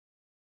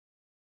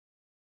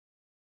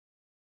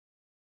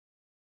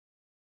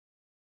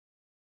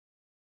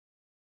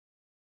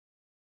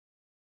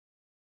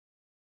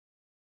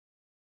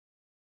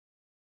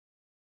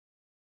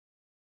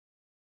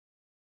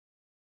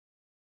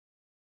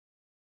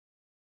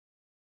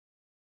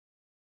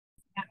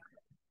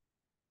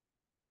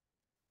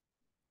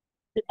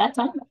That's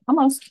all,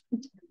 almost. How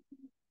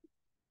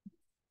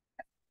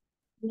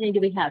many do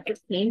we have?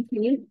 15.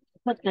 Can you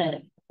put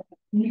the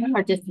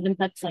participant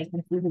website?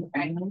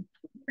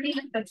 Pretty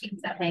much 15.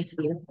 Thank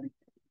you.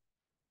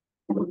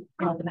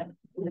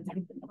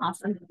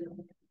 Awesome.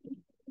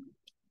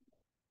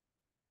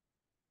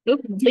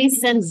 Oops,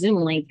 please send Zoom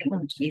link.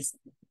 Oh, geez.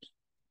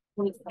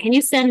 Can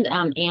you send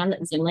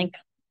Anne Zoom link?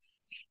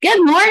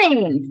 Good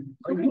morning.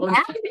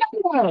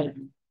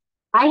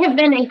 I have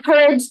been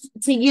encouraged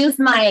to use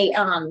my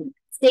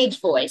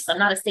stage voice. I'm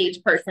not a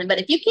stage person, but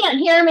if you can't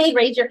hear me,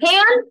 raise your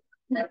hand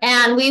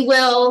and we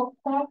will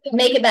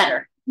make it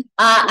better.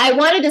 I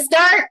wanted to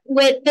start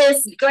with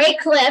this great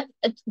clip.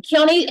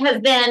 Keone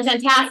has been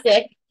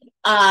fantastic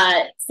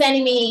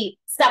sending me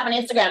stuff on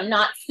Instagram,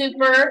 not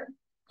super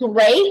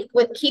great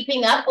with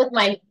keeping up with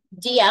my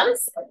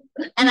DMs.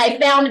 And I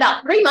found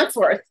about 3 months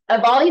worth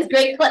of all these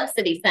great clips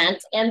that he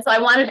sent. And so I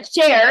wanted to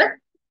share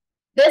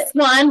this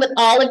one with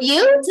all of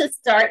you to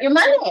start your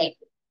Monday.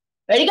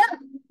 Ready to go.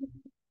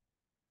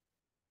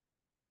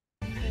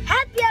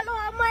 Happy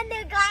Aloha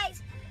Monday,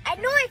 guys. I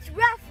know it's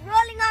rough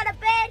rolling out of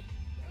bed,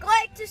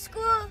 going to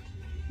school,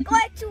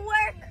 going to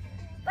work,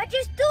 but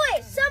just do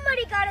it.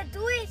 Somebody gotta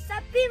do it.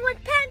 Stop being one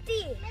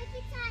panty. Make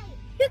it tight.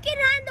 You can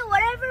handle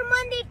whatever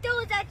Monday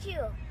throws at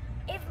you.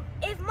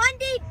 If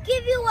Monday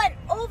give you an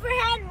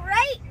overhand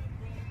right,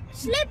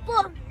 slip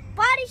them,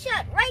 body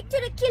shot right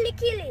to the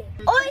kili.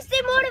 Always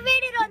stay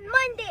motivated on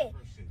Monday.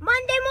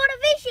 Monday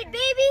motivation,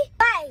 baby.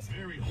 Guys,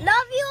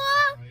 love you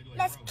all.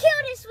 Let's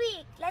kill this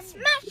week. Let's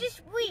smash this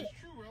week.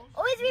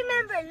 Always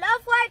remember,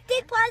 love hard,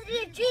 think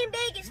positive, dream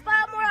big,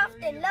 inspire more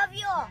often. Love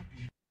you all.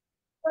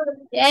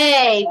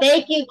 Yay,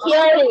 thank you,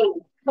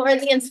 Keone, for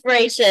the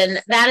inspiration.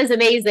 That is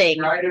amazing.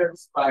 Try to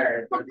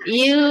inspire.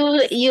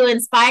 You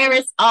inspire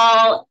us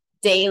all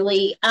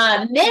daily.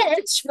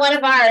 Mitch, one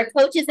of our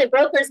coaches at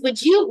Brokers,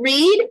 would you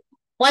read,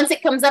 once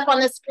it comes up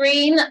on the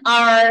screen,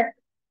 our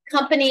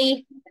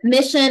company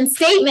mission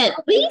statement,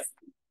 please?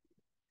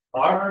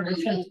 Our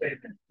mission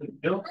statement is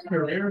build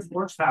careers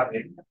worth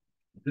having,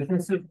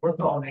 businesses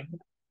worth owning,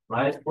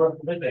 lives worth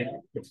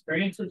living,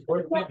 experiences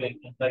worth living,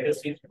 and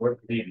legacies worth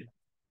leaving.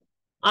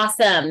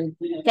 Awesome.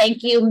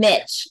 Thank you,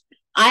 Mitch.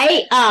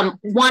 I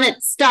want to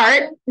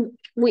start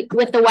with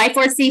the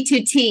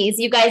Y4C2Ts.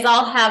 You guys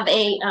all have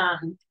a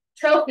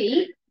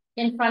trophy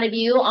in front of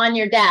you on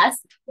your desk.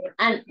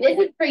 And this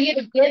is for you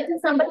to give to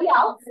somebody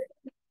else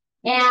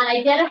and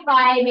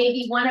identify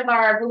maybe one of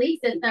our belief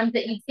systems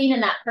that you've seen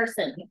in that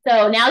person.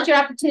 So now's your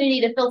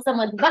opportunity to fill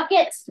someone's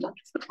bucket.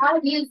 How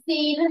have you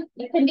seen?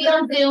 It can be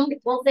on Zoom.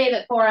 We'll save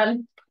it for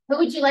them. Who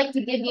would you like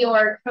to give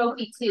your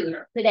trophy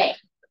to today?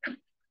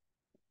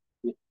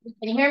 Can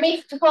you hear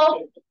me,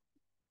 Nicole?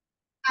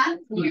 Can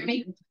you hear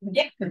me?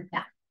 Yeah.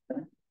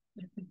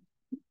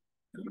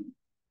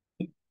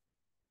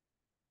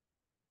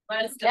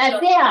 Let's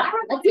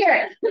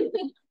hear it.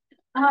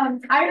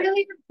 I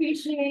really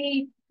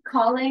appreciate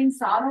Colin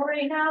Sottle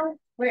right now.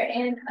 We're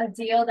in a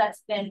deal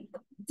that's been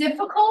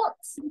difficult,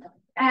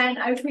 and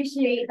I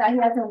appreciate that he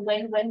has a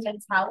win-win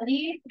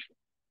mentality,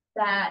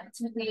 that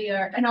we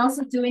are, and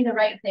also doing the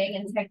right thing,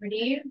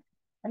 integrity.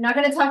 I'm not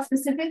going to talk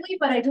specifically,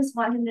 but I just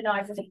want him to know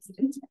I believe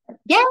in him.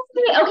 Yes,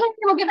 okay,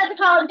 we'll give that to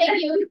Colin.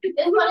 Thank you.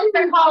 This one is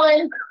for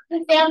Colin.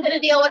 Sam's going to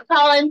deal with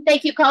Colin.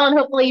 Thank you, Colin.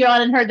 Hopefully you're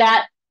on and heard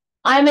that.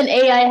 I'm an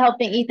AI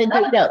helping Ethan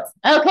take notes.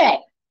 Okay.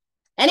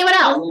 Anyone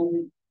else?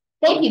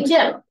 Thank you,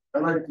 Jim.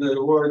 I'd like to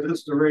award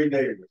this to Ray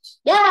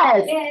Davis.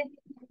 Yes. Ray.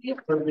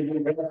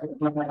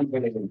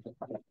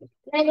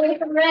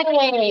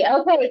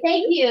 Okay,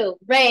 thank you.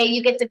 Ray,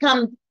 you get to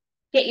come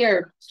get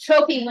your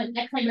trophy when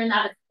next time you're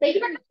not. Thank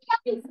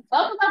you.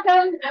 Welcome,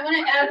 welcome. I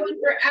want to add one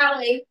for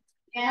Allie.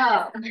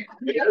 Yeah.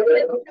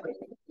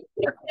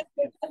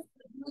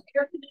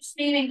 Air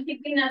conditioning and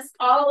keeping us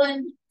all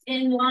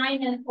in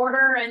line and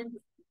order and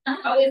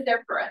always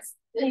there for us.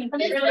 I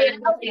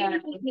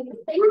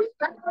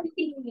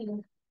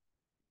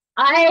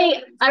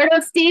don't know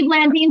if Steve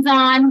Landine's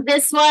on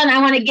this one. I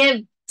want to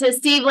give to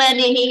Steve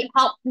Landine. He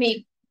helped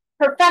me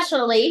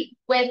professionally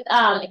with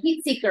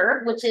Heat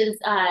Seeker, which is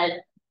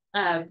a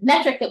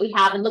metric that we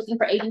have in looking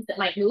for agents that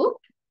might move.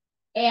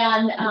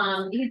 And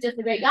he's just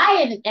a great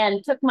guy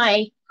and took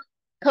my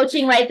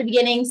coaching right at the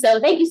beginning. So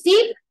thank you,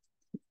 Steve.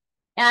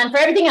 And for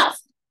everything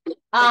else.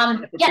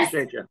 Yes.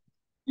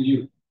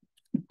 You.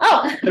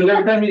 Oh. Because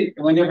every time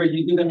whenever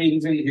you do the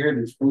meetings and you hear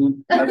there's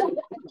food. When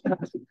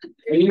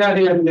you're not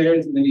here,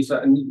 there's and then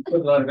you put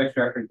a lot of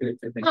extra effort into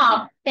it.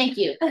 Oh, thank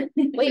you.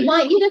 We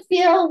want you to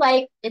feel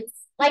like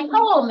it's like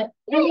home.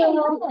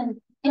 Anyone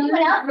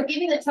else? We're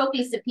giving the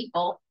trophies to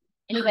people.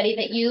 Anybody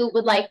that you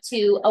would like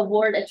to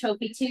award a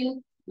trophy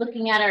to,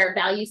 looking at our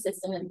value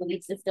system and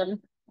belief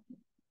system.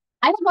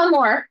 I have one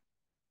more.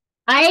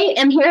 I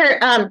am here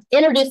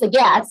introduce a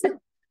guest,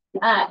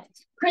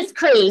 Chris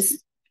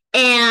Cruz.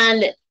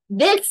 And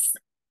this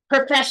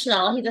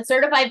professional, he's a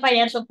certified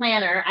financial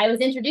planner. I was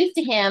introduced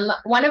to him,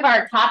 one of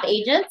our top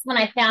agents. When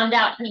I found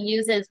out he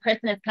uses Chris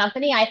and his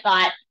company, I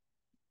thought,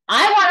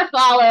 I want to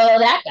follow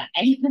that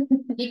guy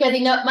because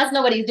he must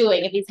know what he's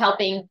doing if he's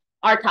helping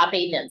our top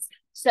agents.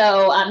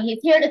 So he's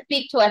here to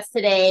speak to us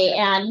today,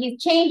 and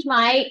he's changed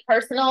my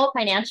personal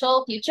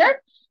financial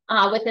future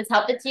with his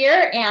help this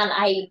year. And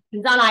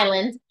he's on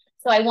island.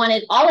 So I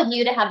wanted all of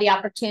you to have the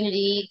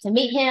opportunity to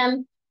meet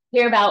him,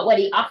 hear about what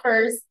he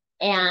offers.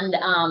 And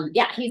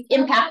yeah, he's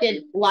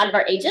impacted a lot of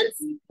our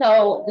agents.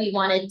 So we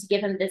wanted to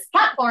give him this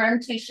platform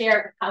to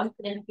share how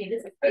he can do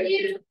this for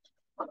you.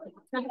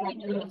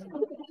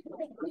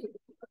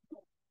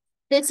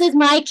 This is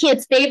my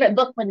kids' favorite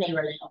book when they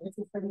were little. This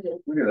is for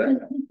you. Look at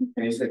that.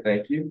 Can you say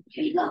thank you?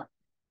 Here you go.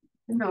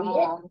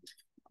 No.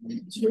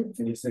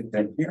 Can you say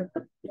thank you?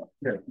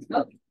 Here.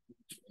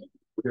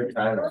 Good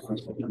time.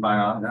 Am I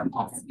on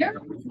now?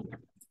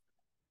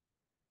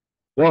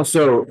 Well,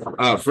 so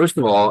first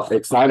of all,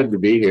 excited to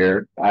be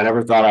here. I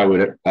never thought I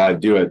would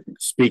do a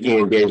speaking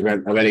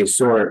engagement of any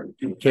sort.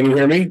 Can you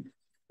hear me?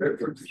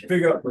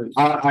 Speak up, please.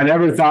 I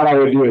never thought I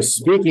would do a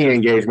speaking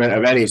engagement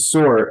of any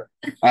sort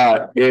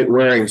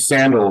wearing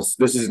sandals.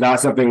 This is not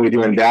something we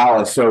do in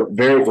Dallas. So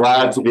very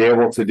glad to be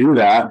able to do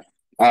that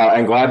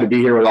and glad to be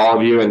here with all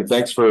of you. And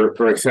thanks for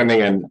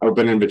extending an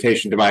open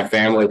invitation to my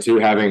family too.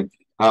 Having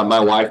my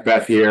wife,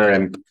 Beth, here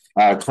and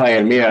Clay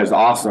and Mia is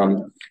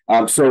awesome.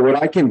 So what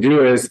I can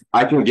do is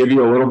I can give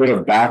you a little bit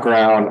of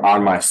background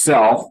on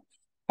myself,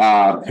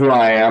 who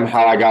I am,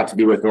 how I got to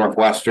be with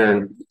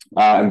Northwestern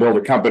and build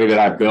a company that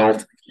I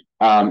built.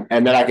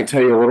 And then I can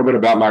tell you a little bit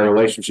about my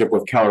relationship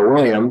with Keller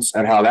Williams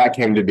and how that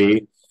came to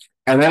be.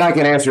 And then I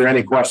can answer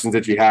any questions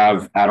that you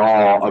have at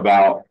all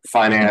about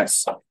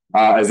finance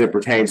as it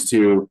pertains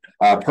to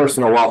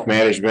personal wealth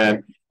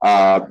management,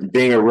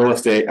 being a real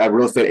estate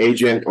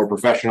agent or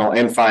professional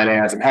in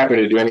finance. I'm happy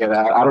to do any of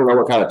that. I don't know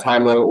what kind of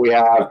time limit we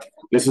have.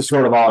 This is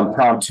sort of all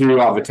impromptu.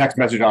 I'll have a text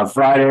message on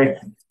Friday,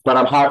 but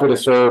I'm happy to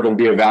serve and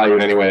be of value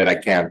in any way that I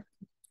can.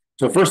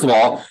 So first of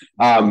all,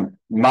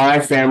 my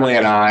family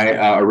and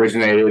I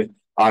originated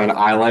on an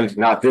island,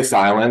 not this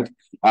island,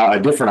 a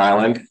different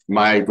island.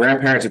 My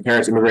grandparents and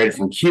parents immigrated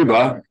from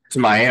Cuba to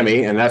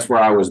Miami, and that's where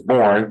I was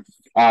born.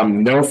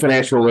 No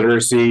financial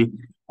literacy,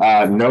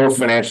 no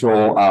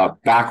financial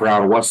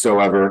background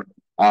whatsoever.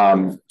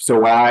 So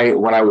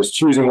when I was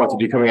choosing what to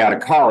do coming out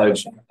of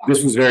college,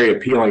 this was very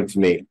appealing to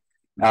me.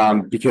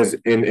 Because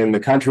in the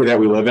country that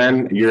we live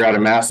in, you're at a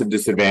massive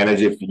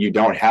disadvantage if you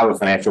don't have a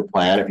financial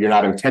plan, if you're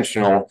not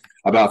intentional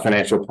about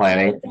financial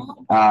planning.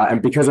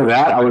 And because of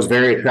that, I was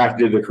very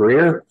attracted to the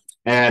career.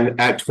 And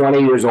at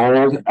 20 years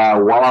old,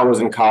 while I was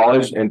in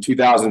college in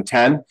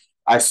 2010,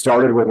 I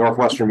started with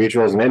Northwestern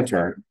Mutual as an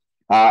intern.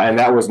 And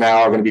that was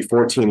now going to be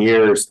 14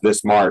 years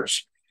this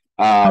March.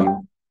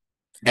 And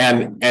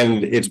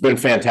it's been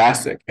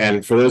fantastic.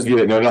 And for those of you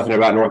that know nothing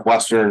about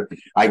Northwestern,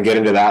 I can get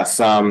into that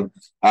some.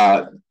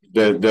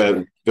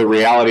 The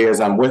reality is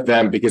I'm with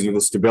them because of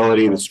the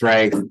stability, the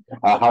strength,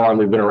 how long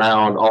they've been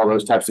around, all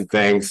those types of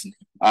things.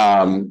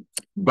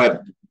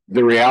 But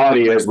the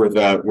reality is with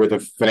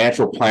a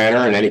financial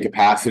planner in any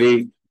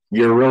capacity,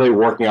 you're really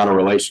working on a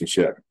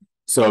relationship.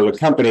 So the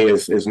company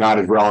is not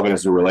as relevant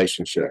as the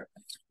relationship.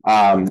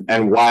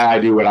 And why I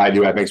do what I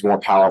do, I think is more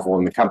powerful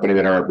than the company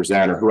that I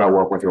represent or who I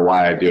work with or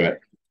why I do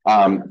it.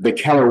 The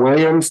Keller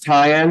Williams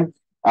tie-in.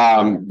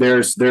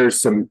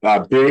 There's some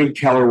big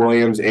Keller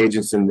Williams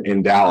agents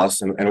in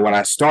Dallas. And when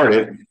I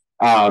started,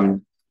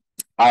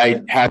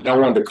 I had no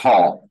one to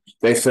call.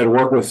 They said,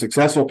 work with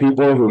successful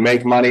people who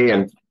make money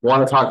and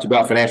want to talk to you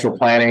about financial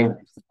planning.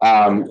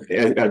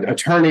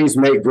 Attorneys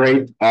make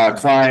great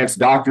clients.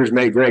 Doctors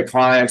make great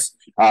clients.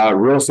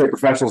 Real estate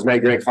professionals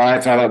make great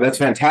clients. I thought, that's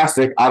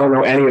fantastic. I don't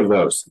know any of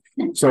those.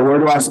 So where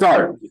do I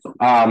start?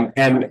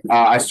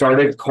 I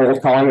started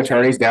cold calling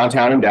attorneys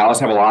downtown in Dallas,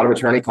 have a lot of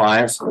attorney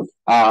clients,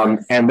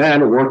 and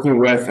then working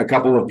with a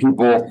couple of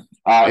people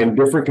in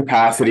different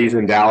capacities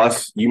in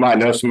Dallas. You might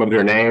know some of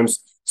their names: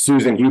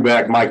 Susan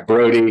Hubeck, Mike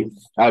Brody.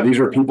 These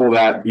are people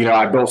that,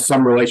 I built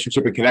some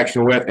relationship and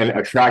connection with and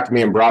attracted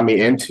me and brought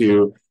me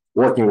into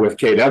working with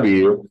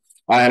KW.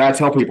 And I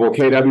tell people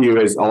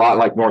KW is a lot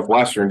like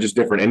Northwestern, just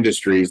different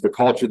industries. The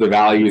culture, the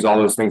values, all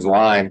those things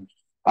align.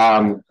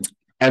 And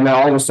then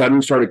all of a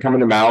sudden started coming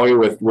to Maui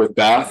with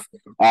Beth.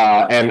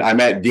 And I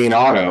met Dean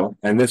Otto.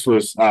 And this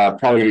was probably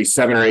going to be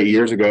 7 or 8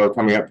 years ago,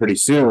 coming up pretty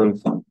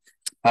soon.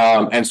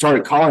 And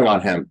started calling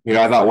on him.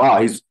 I thought,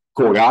 wow, he's a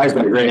cool guy. He's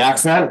got a great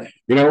accent.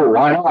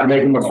 Why not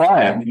make him a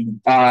client?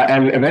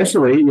 And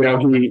eventually,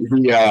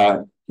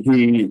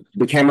 he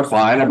became a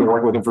client. I've been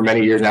working with him for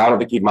many years now. I don't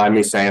think he'd mind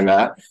me saying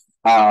that.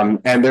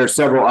 And there are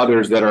several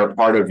others that are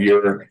part of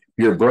your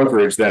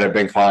brokerage that have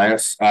been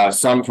clients,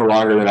 some for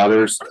longer than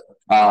others.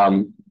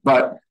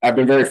 But I've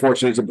been very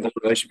fortunate to build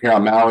a relationship here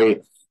on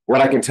Maui.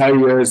 What I can tell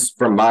you is,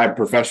 from my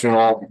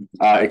professional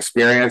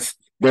experience,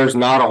 there's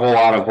not a whole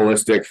lot of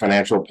holistic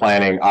financial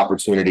planning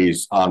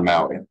opportunities on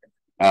Maui.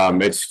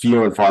 It's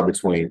few and far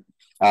between.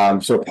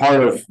 So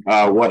part of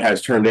what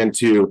has turned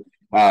into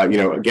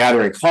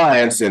gathering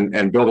clients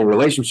and building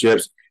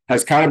relationships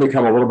has kind of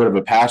become a little bit of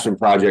a passion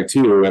project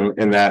too,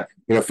 in that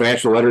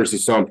financial literacy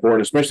is so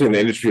important, especially in the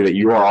industry that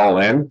you are all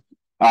in.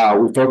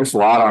 We focus a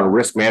lot on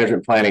risk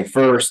management planning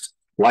first,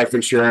 life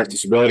insurance,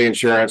 disability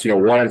insurance.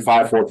 1 in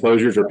 5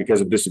 foreclosures are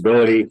because of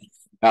disability.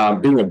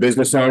 being a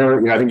business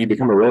owner, I think you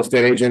become a real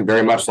estate agent,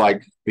 very much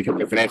like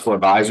becoming a financial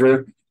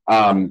advisor.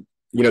 They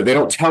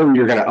don't tell you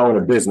you're going to own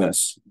a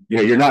business.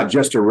 You're not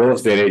just a real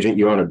estate agent,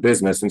 you own a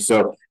business. And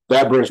so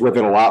that brings with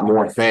it a lot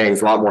more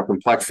things, a lot more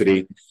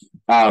complexity.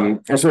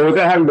 And so with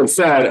that having been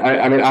said,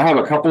 I have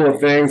a couple of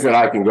things that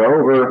I can go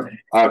over,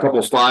 a couple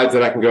of slides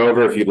that I can go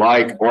over if you'd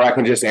like, or I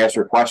can just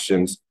answer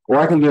questions, or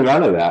I can do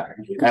none of that.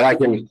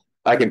 And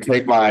I can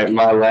take my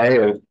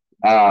lay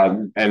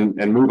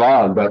and move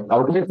on. But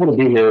I'm grateful to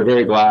be here.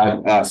 Very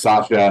glad,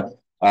 Sasha,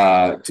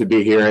 to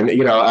be here. And,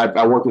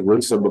 I worked with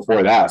Lisa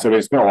before that. So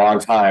it's been a long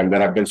time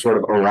that I've been sort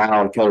of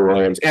around Keller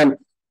Williams. And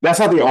that's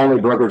not the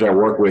only brokerage I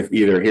work with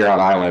either here on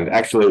island.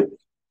 Actually,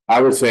 I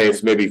would say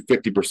it's maybe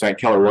 50%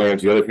 Keller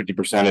Williams. The other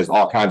 50% is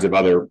all kinds of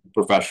other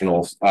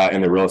professionals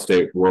in the real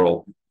estate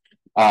world.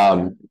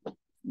 So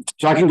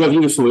I can go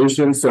through the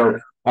solutions. So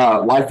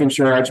life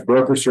insurance,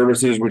 broker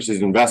services, which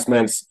is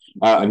investments,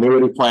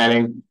 annuity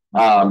planning,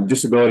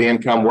 disability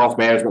income, wealth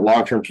management,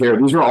 long-term care.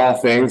 These are all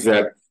things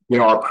that,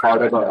 are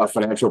part of a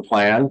financial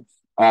plan.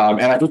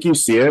 And I think you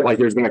see it, like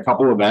there's been a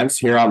couple events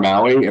here on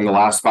Maui in the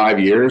last 5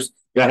 years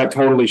that have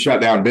totally shut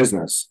down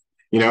business,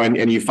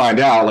 and you find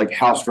out like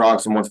how strong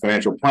someone's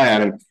financial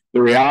plan. And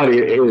the reality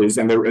is,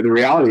 the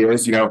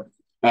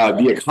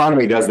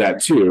economy does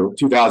that too.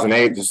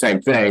 2008, the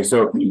same thing.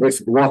 So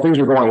while things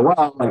are going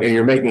well and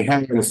you're making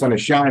hay and the sun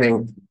is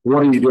shining,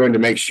 what are you doing to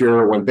make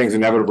sure when things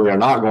inevitably are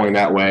not going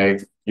that way,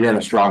 you're in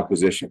a strong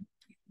position?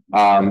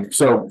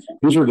 So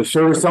these are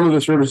some of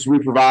the services we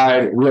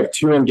provide. We have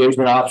 2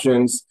 engagement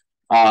options.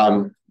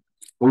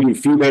 We do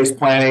fee-based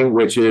planning,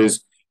 which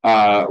is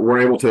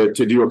we're able to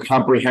do a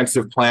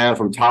comprehensive plan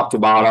from top to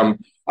bottom.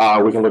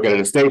 We can look at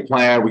an estate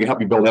plan. We can help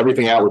you build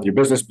everything out with your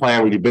business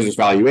plan. We do business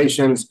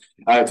valuations.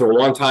 It's a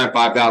one-time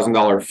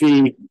 $5,000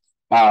 fee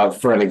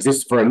for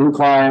a new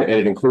client, and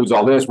it includes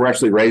all this. We're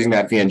actually raising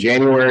that fee in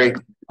January.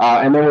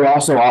 And then we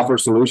also offer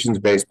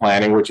solutions-based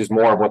planning, which is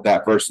more of what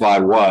that first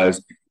slide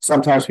was.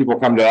 Sometimes people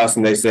come to us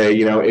and they say,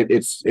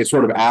 it's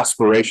sort of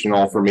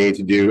aspirational for me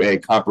to do a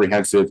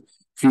comprehensive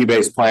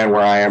fee-based plan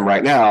where I am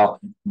right now,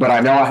 but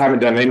I know I haven't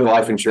done any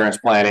life insurance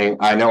planning.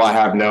 I know I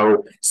have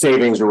no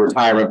savings or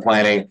retirement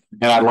planning,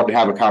 and I'd love to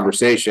have a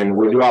conversation.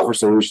 We do offer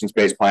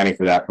solutions-based planning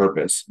for that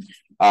purpose.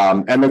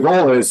 And the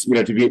goal is,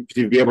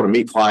 to be able to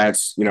meet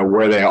clients,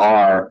 where they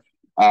are,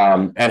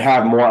 and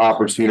have more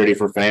opportunity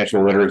for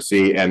financial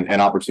literacy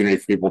and opportunity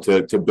for people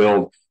to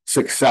build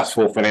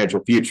successful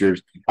financial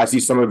futures. I see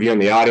some of you in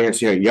the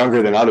audience,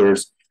 younger than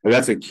others. And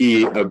that's a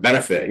key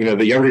benefit.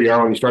 The younger you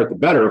are when you start, the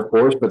better, of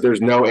course, but there's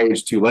no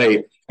age too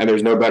late, and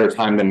there's no better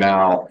time than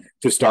now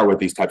to start with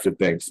these types of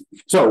things.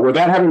 So with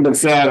that having been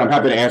said, I'm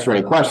happy to answer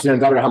any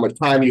questions. I don't know how much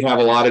time you have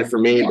allotted for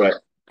me,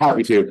 but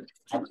happy to.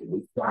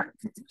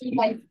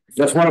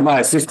 That's one of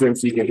my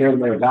assistants. You can hear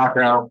them in the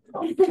background.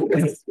 Some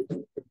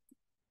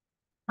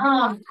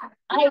of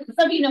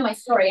you know my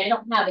story. I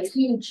don't have a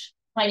huge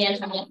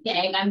financial nest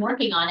egg. I'm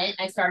working on it.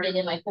 I started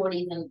in my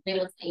 40s in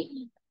real estate,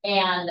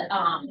 and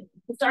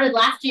started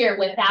last year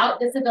without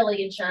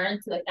disability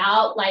insurance,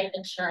 without life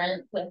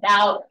insurance,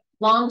 without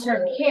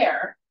long-term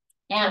care.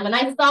 And when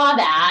I saw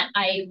that,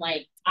 I'm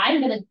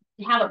going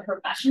to have a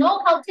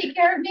professional help take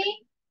care of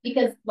me,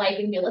 because like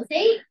in real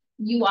estate,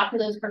 you offer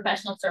those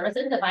professional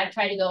services. If I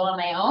try to go on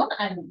my own,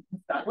 I'm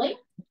struggling.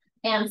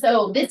 And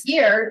so this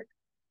year,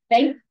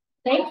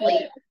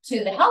 thankfully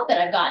to the help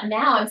that I've gotten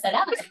now, I'm set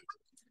up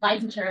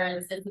life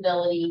insurance,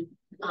 disability,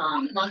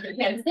 long-term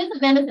care. This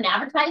isn't meant as an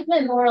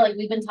advertisement, more like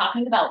we've been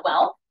talking about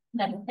wealth.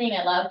 That's the thing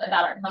I love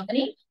about our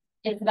company.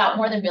 It's about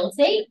more than real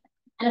estate.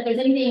 And if there's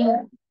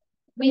anything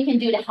we can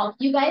do to help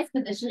you guys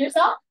position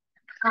yourself,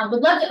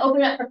 would love to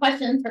open it up for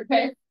questions for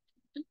Chris.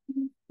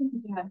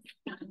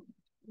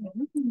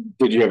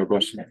 Did you have a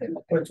question?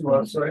 What's your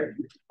website?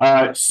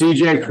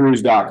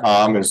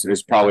 CJCruise.com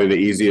is probably the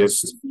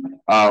easiest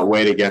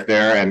way to get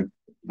there. And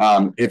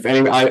if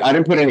any, I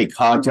didn't put any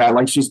contact,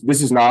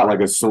 this is not like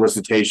a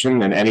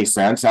solicitation in any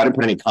sense. I didn't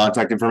put any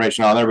contact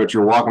information on there, but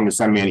you're welcome to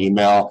send me an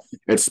email.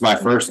 It's my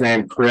first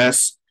name,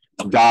 Chris.Cruz,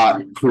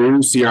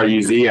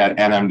 CRUZ at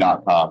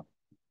nm.com.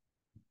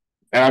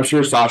 And I'm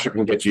sure Sasha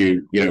can get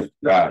you,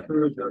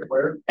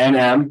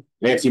 NM,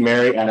 Nancy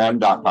Mary,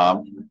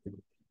 NM.com.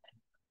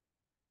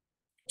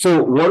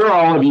 So what are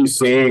all of you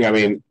seeing? I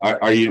mean,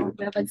 are you?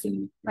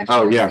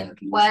 Oh, yeah.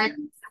 What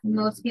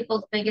most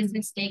people's biggest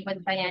mistake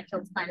with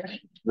financial planning?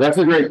 That's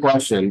a great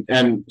question.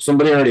 And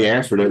somebody already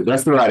answered it.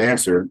 That's the right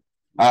answer.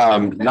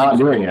 Not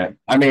doing it.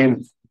 I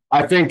mean,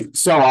 I think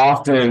so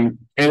often,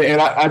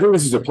 and I think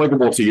this is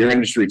applicable to your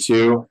industry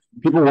too.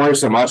 People worry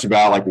so much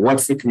about like,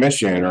 what's the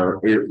commission,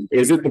 or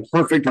is it the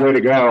perfect way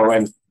to go?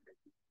 And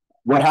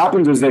what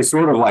happens is they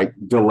sort of like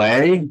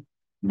delay,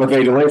 but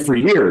they delay for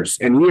years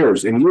and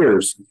years and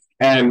years.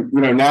 And,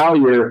 now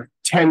you're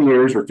 10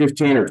 years or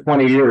 15 or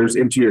 20 years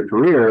into your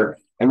career.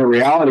 And the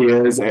reality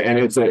is, and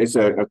it's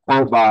a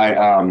quote by,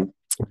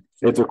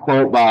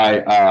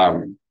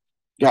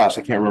 gosh,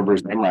 I can't remember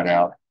his name right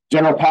now,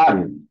 General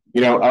Patton.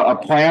 A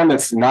plan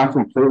that's not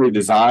completely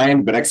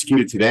designed but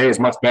executed today is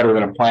much better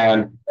than a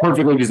plan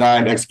perfectly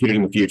designed, executed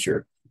in the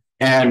future.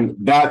 And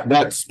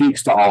that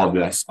speaks to all of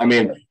this. I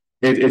mean,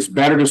 it's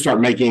better to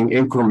start making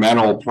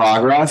incremental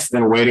progress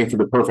than waiting for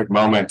the perfect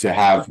moment to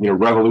have,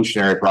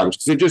 revolutionary progress,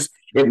 because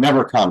it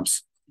never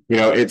comes.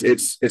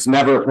 It's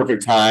never a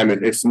perfect time.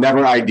 It's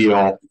never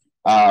ideal.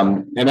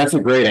 And that's a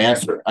great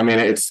answer. I mean,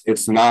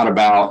 it's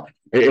about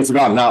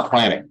not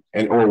planning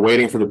or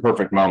waiting for the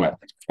perfect moment.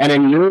 And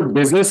in your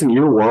business, in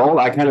your world,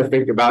 I kind of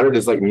think about it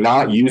as like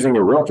not using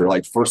a realtor,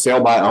 like for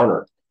sale by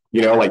owner.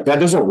 Like that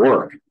doesn't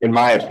work, in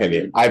my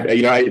opinion.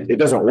 It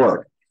doesn't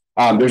work.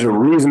 There's a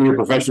reason your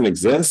profession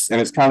exists, and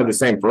it's kind of the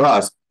same for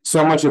us.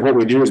 So much of what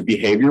we do is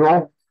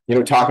behavioral.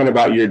 Talking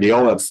about your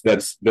deal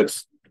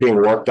that's being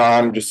worked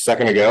on just a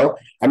second ago.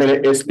 I mean,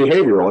 it's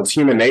behavioral. It's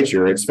human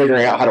nature. It's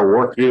figuring out how to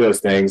work through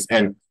those things,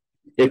 and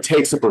it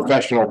takes a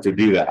professional to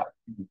do that.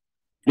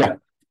 Yeah.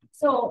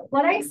 So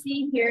what I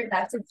see here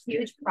that's a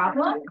huge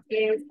problem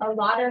is a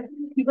lot of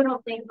people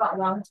don't think about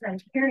long-term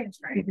care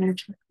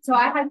insurance. So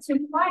I had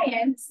 2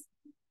 clients,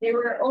 they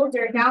were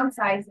older,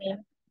 downsizing.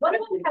 One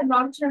of them had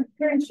long-term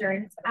care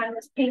insurance and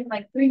was paying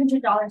like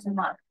 $300 a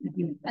month.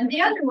 And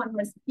the other one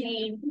was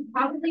paying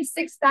probably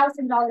 $6,000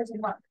 a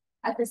month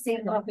at the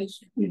same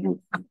location.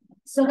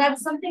 So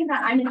that's something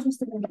that I'm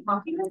interested in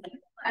talking about.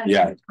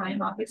 Yeah.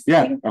 Time, obviously.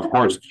 Yeah, of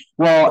course.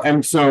 Well,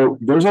 and so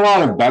there's a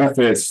lot of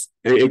benefits.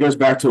 It goes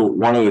back to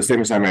one of the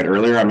statements I made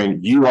earlier. I mean,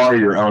 you are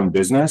your own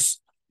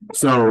business.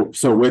 So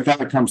with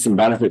that comes some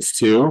benefits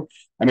too.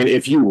 I mean,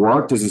 if you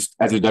worked as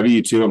a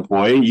W-2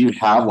 employee, you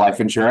have life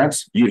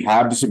insurance, you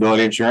have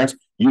disability insurance,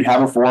 you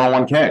have a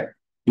 401k.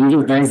 These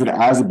are things that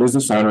as a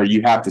business owner,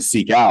 you have to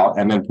seek out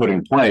and then put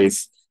in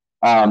place.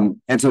 And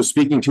so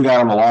speaking to that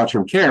on the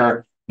long-term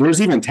care,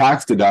 there's even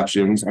tax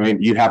deductions. I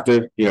mean, you have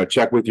to,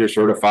 check with your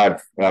certified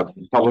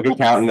public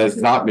accountant.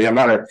 I'm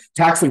not a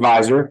tax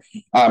advisor,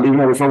 even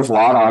though we focus a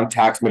lot on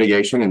tax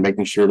mitigation and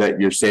making sure that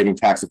you're saving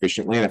tax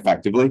efficiently and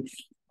effectively.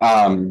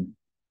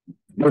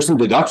 There's some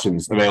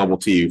deductions available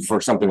to you for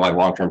something like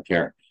long-term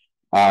care.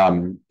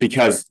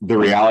 Because the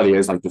reality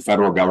is, like, the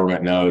federal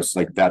government knows,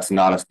 like,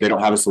 they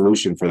don't have a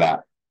solution for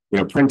that.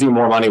 Printing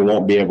more money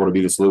won't be able to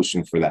be the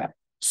solution for that.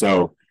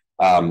 So,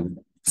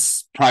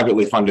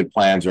 privately funded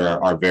plans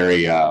are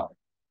very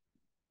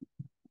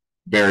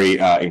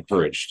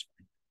encouraged.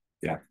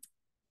 Yeah.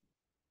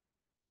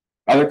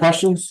 Other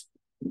questions?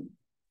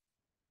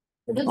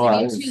 For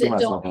those of you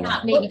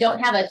that don't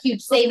have a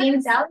huge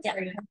savings out.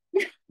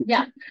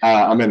 Yeah.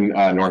 I'm in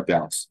North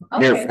Dallas.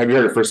 Okay. Have you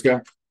heard of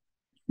Frisco?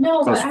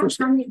 No, but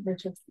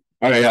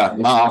Oh yeah,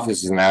 my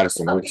office is in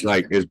Addison, which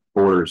is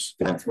borders.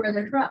 That's where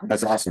they're from.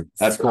 That's awesome.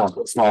 That's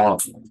cool. Small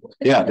world.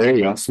 Yeah, there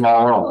you go.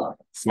 Small world.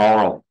 Small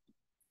world.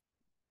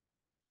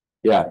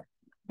 Yeah.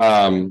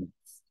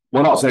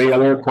 What else? Any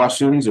other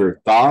questions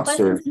or thoughts?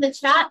 Questions in the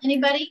chat?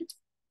 Anybody?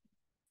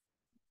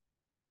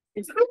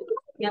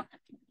 Yep.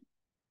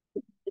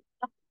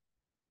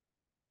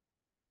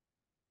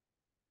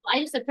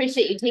 I just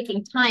appreciate you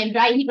taking time.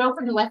 He drove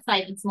from the west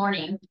side this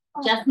morning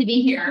just to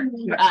be here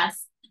for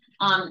us.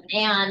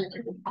 And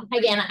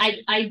again,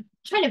 I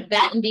try to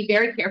vet and be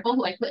very careful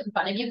who I put in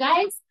front of you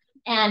guys.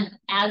 And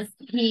as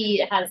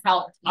he has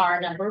helped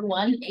our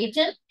 #1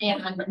 agent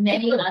and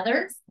many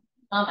others,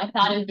 I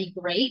thought it would be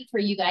great for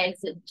you guys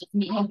to just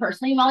meet him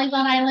personally while he's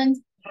on island,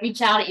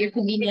 reach out at your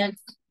convenience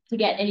to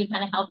get any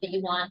kind of help that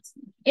you want.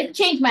 It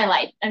changed my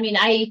life. I mean,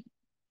 I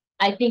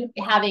think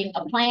having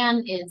a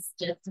plan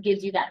just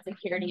gives you that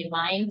security in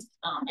mind.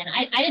 And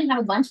I didn't have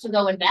a bunch to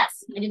go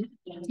invest. I didn't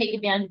take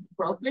advantage of the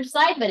brokerage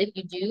side, but if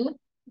you do,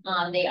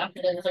 they offer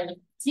those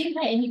services too,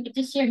 and you could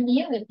just share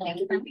me with them.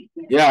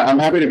 Yeah, I'm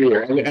happy to be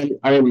here. And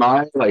I mean,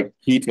 my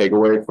key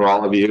takeaway for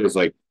all of you is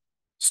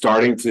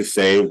starting to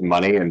save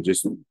money and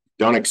just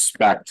don't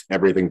expect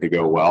everything to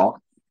go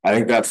well. I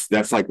think that's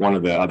one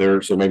of the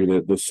other, so maybe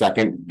the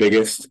second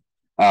biggest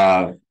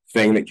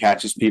thing that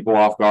catches people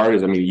off guard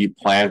is, I mean, you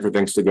plan for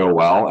things to go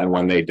well, and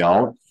when they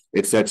don't,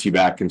 it sets you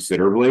back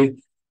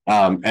considerably.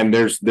 And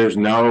there's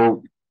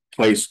no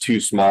place too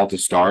small to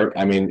start.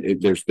 I mean,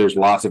 there's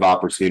lots of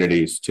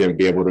opportunities to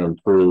be able to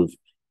improve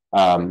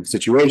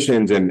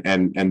situations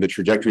and the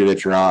trajectory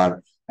that you're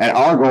on. And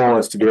our goal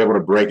is to be able to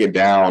break it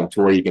down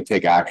to where you can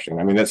take action.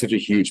 I mean, that's such a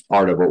huge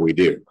part of what we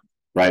do,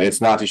 right?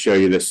 It's not to show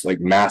you this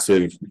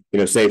massive,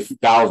 save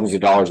thousands of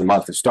dollars a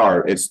month to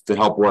start. It's to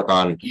help work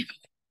on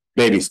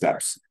baby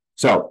steps.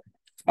 So,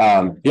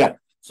 yeah.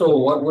 So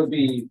what would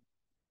be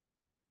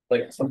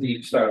something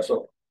you start?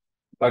 So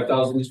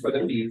 5,000 is for the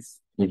fees.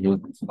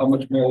 Mm-hmm. How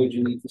much more would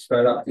you need to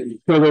start out?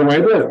 So the way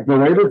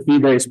the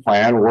fee-based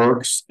plan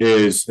works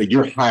is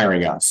you're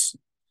hiring us.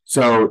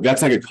 So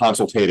that's like a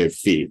consultative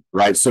fee,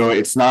 right? So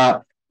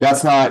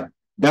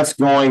that's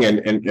going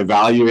and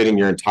evaluating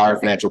your entire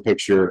financial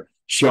picture,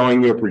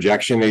 showing you a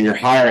projection, and you're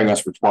hiring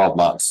us for 12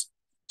 months.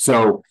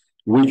 So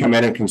we come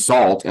in and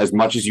consult as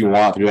much as you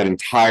want through that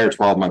entire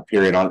 12-month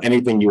period on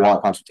anything you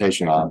want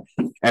consultation on.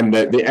 And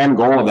the end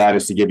goal of that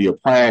is to give you a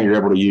plan you're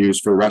able to use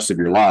for the rest of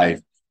your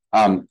life.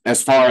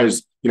 As far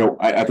as,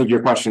 I think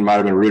your question might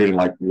have been rooted in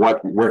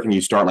where can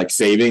you start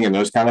saving and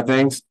those kind of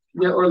things?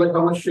 Yeah, or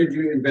how much should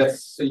you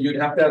invest? So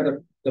you'd have to have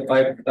the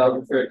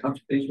 5,000 for a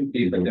consultation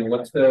fee, but then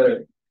what's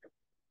the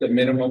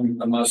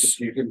minimum amount that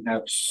you can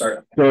have to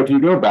start? So if you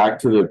go back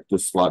to the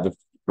slide, the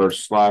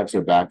first slide,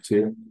 so back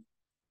to,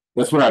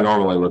 that's what I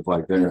normally look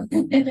like there.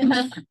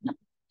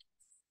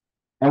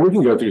 And we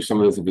can go through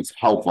some of this if it's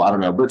helpful. I don't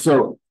know. But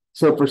so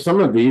for some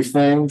of these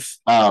things,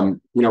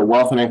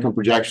 wealth and income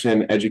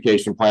projection,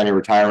 education planning,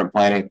 retirement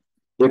planning,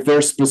 if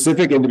there's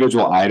specific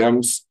individual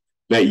items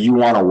that you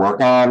want to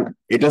work on,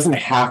 it doesn't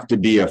have to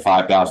be a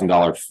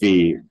 $5,000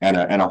 fee and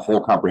a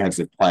whole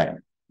comprehensive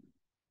plan.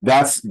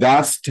 That's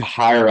to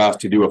hire us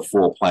to do a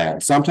full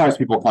plan. Sometimes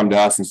people come to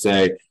us and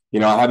say,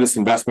 I have this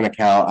investment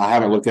account, I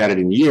haven't looked at it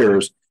in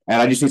years,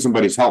 and I just need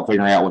somebody's help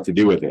figuring out what to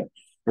do with it.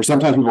 Or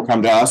sometimes people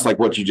come to us, like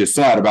what you just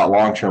said about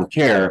long-term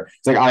care.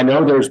 It's like, I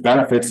know there's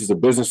benefits as a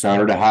business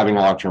owner to having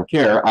long-term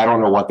care. I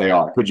don't know what they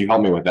are. Could you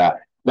help me with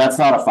that? That's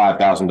not a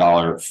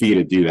 $5,000 fee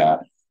to do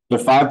that. The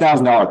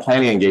 $5,000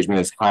 planning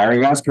engagement is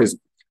hiring us because,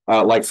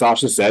 like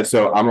Sasha said,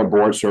 so I'm a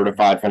board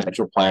certified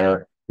financial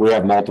planner. We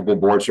have multiple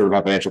board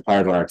certified financial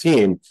planners on our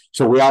team.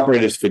 So we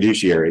operate as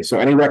fiduciary. So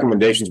any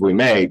recommendations we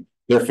make,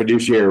 they're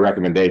fiduciary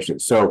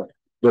recommendations. So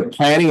the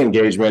planning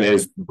engagement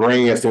is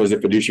bringing us in as a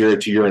fiduciary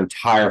to your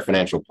entire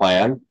financial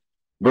plan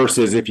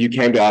versus if you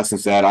came to us and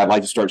said, I'd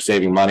like to start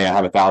saving money. I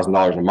have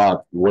 $1,000 a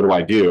month. What do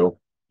I do?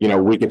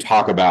 We could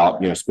talk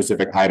about,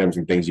 specific items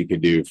and things you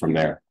could do from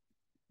there.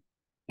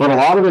 But a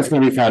lot of it's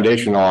going to be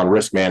foundational on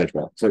risk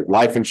management. So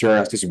life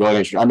insurance, disability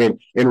insurance. I mean,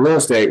 in real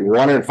estate,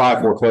 1 in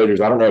 5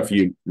 foreclosures, I don't know if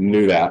you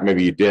knew that,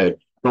 maybe you did,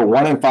 but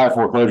 1 in 5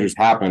 foreclosures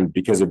happen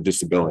because of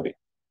disability.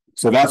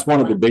 So that's one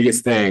of the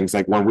biggest things.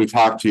 Like when we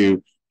talk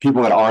to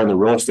people that are in the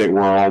real estate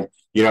world,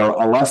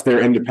 unless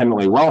they're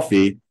independently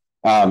wealthy,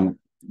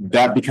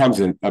 that becomes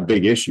a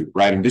big issue,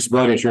 right? And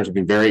disability insurance has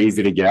been very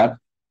easy to get,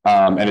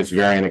 and it's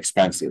very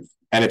inexpensive.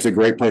 And it's a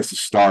great place to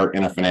start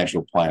in a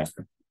financial plan.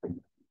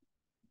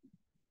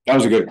 That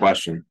was a good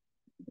question.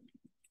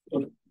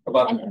 I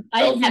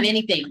didn't have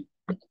anything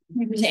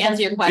to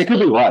answer your question. It could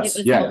be less.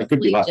 It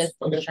could be less. Just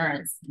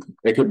insurance.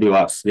 It could be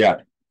less.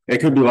 Yeah. It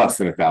could be less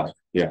than 1,000.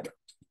 Yeah.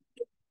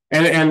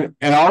 And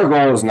our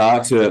goal is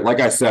not to, like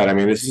I said, I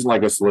mean, this isn't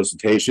like a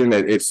solicitation.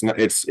 It's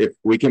if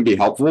we can be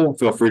helpful,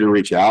 feel free to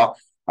reach out.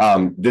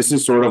 This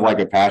is sort of like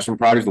a passion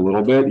project a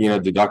little bit,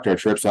 deduct our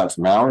trips out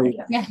to Maui.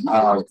 Yeah.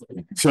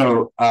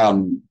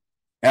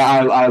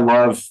 I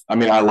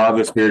love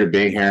the spirit of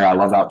being here. I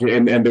love that.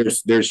 And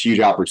there's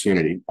huge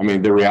opportunity. I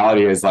mean, the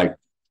reality is like,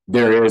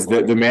 there is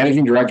the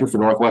managing director for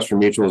Northwestern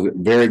Mutual is a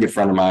very good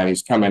friend of mine.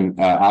 He's coming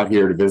out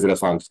here to visit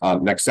us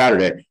on next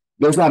Saturday.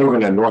 There's not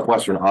even a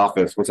Northwestern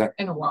office. What's that?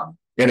 In Oahu.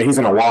 And he's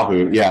in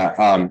Oahu.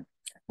 Yeah.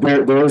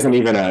 There isn't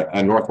even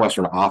a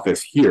Northwestern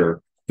office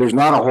here. There's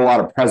not a whole lot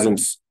of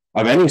presence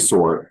of any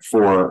sort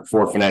for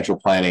financial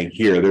planning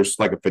here. There's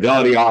like a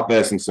Fidelity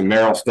office and some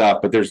Merrill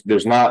stuff, but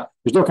there's no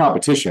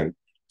competition.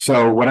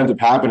 So what ends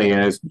up happening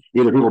is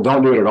either people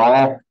don't do it at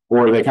all,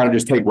 or they kind of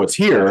just take what's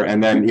here,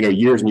 and then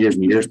years and years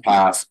and years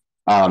pass.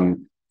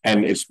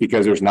 And it's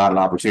because there's not an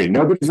opportunity.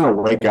 Nobody's going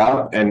to wake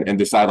up and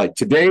decide like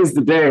today's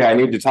the day I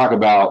need to talk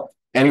about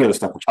any of the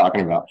stuff we're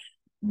talking about,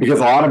 because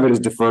a lot of it is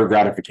deferred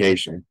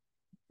gratification.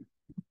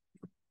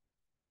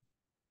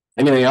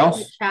 Anything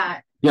else?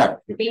 Chat. Yeah.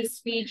 Base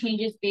fee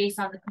changes based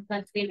on the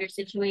complexity of your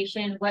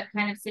situation. What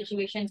kind of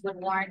situations would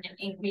warrant an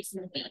increase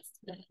in the base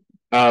fee?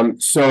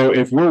 So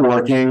if we're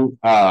working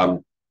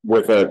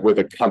with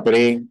a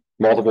company,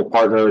 multiple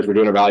partners, we're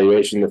doing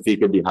evaluation, the fee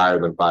could be higher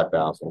than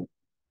 5,000.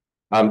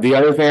 The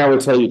other thing I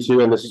would tell you too,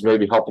 and this is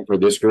maybe helpful for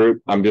this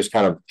group, I'm just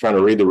kind of trying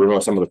to read the room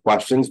on some of the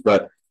questions,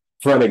 but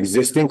for an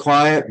existing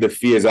client, the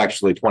fee is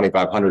actually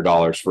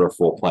 $2,500 for a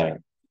full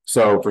plan.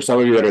 So for some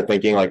of you that are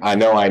thinking like, I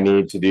know I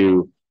need to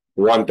do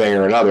one thing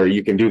or another,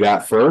 you can do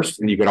that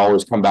first, and you can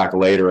always come back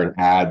later and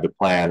add the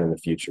plan in the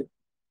future.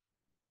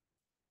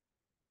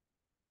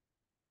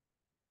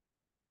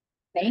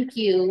 Thank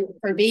you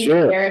for being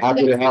Sure, here.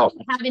 happy to help. If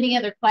you have any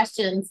other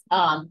questions,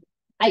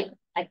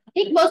 I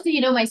think most of you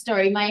know my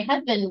story. My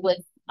husband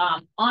was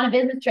on a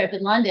business trip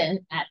in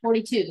London at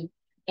 42,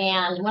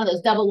 and one of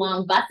those double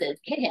long buses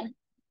hit him.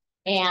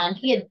 And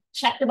he had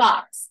checked the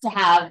box to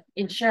have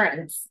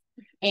insurance,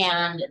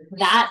 and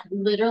that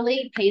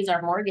literally pays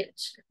our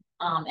mortgage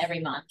every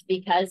month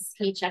because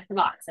he checked the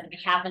box and we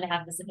happen to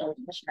have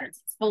disability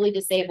insurance. It's fully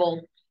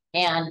disabled,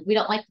 and we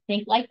don't like to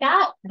think like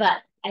that,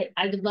 but I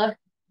would love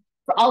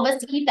for all of us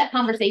to keep that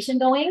conversation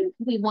going.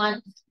 We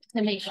want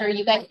to make sure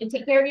you guys can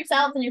take care of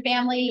yourselves and your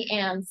family.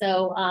 And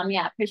so,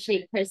 yeah,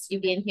 appreciate Chris,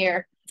 you being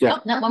here. Yeah.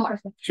 Oh, not one more.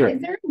 Sure.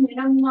 Is there a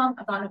minimum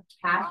amount of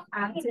cash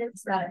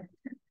assets that,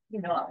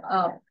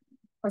 a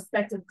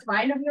prospective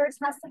client of yours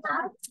has to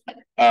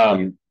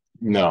have?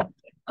 No,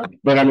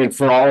 but I mean,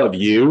 for all of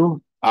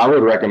you, I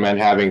would recommend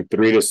having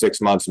 3 to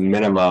 6 months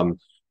minimum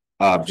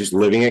of just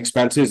living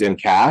expenses in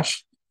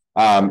cash.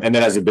 And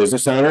then as a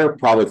business owner,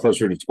 probably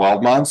closer to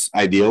 12 months,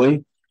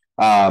 ideally.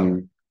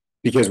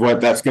 Because what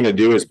that's going to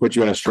do is put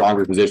you in a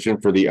stronger position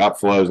for the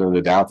upflows and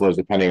the downflows,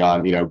 depending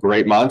on,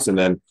 great months and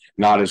then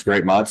not as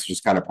great months,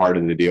 just kind of part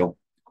of the deal.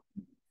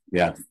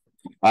 Yeah.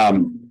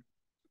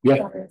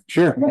 Yeah,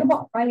 sure. What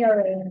about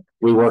IRA?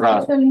 We work on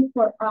it, Especially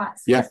for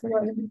us. Yeah. So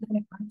we're looking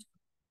at-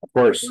 of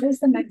course. What is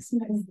the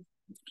maximum?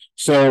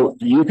 So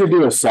you could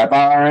do a SEP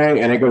IRA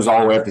and it goes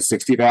all the way up to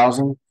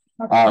 60,000.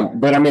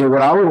 But I mean,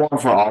 what I would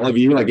want for all of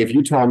you, like if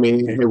you told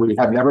me, hey, we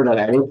have never done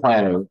any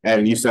planning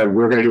and you said,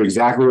 we're going to do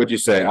exactly what you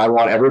say. I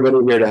want everybody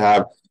here to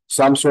have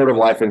some sort of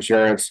life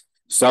insurance,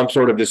 some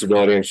sort of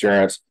disability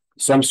insurance,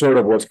 some sort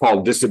of what's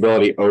called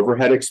disability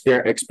overhead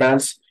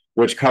expense,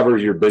 which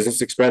covers your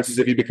business expenses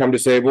if you become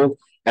disabled,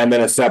 and then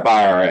a SEP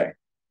IRA.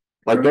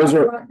 Like those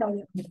are,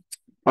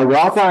 a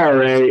Roth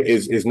IRA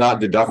is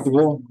not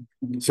deductible.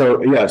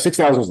 So yeah,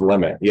 6,000 is the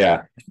limit.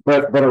 Yeah.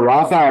 But a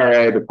Roth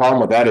IRA, the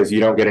problem with that is you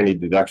don't get any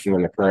deduction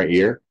in the current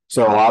year.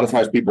 So a lot of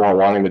times people are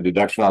wanting the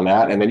deduction on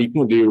that. And then you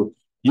can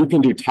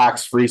do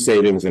tax-free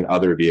savings in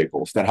other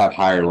vehicles that have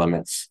higher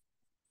limits.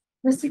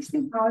 The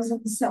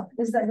 60,000 itself,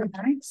 is that the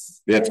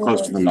max? It's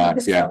close to the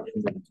max, yeah.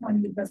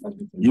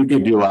 You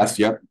could do less,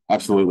 yep,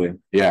 absolutely.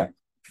 Yeah.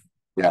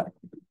 Yeah.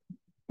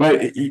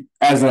 But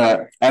as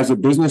a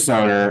business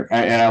owner,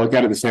 and I look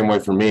at it the same way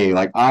for me,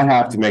 like I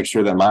have to make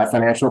sure that my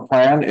financial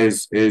plan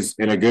is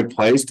in a good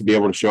place to be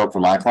able to show up for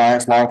my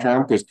clients long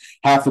term, because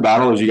half the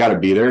battle is you got to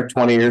be there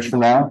 20 years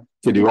from now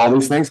to do all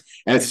these things.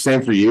 And it's the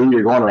same for you.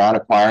 You're going around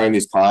acquiring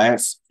these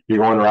clients, you're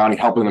going around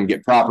helping them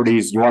get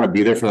properties, you want to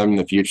be there for them in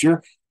the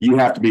future. You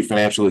have to be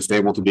financially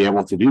stable to be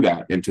able to do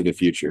that into the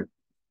future.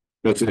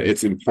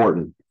 It's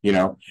important, you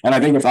know, and I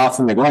think it's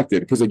often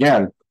neglected because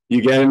again, you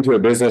get into a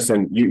business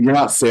and you're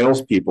not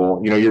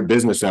salespeople, you know, you're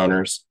business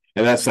owners,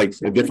 and that's like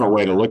a different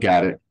way to look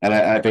at it. And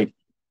I think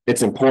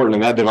it's important,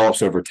 and that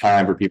develops over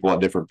time for people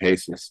at different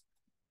paces.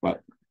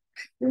 But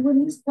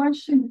when this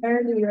question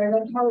earlier,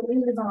 like how we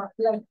not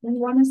like we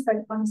want to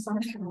start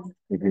consumption,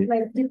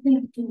 like do you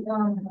think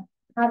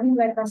having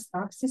like a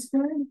stock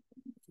system?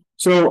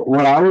 So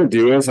what I would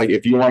do is like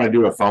if you want to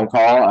do a phone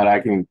call and I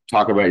can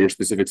talk about your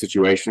specific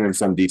situation in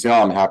some detail,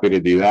 I'm happy to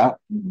do that.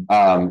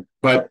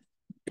 But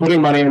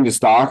putting money into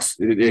stocks,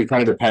 it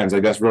kind of depends.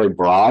 Like that's really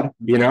broad,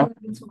 you know.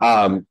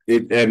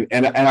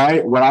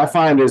 What I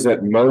find is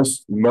that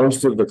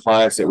most of the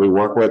clients that we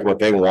work with, what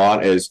they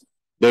want is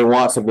they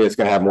want something that's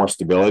going to have more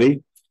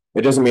stability.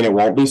 It doesn't mean it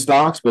won't be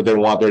stocks, but they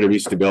want there to be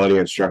stability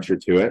and structure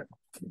to it.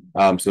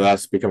 So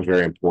that becomes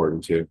very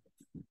important too.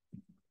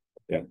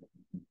 Yeah.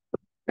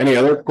 Any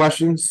other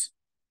questions?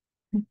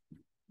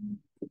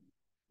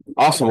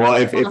 Awesome. Well,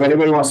 if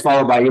anybody wants to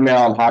follow by email,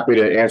 I'm happy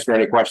to answer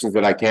any questions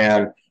that I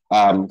can.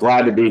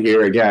 Glad to be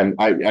here again.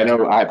 I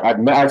know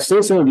I've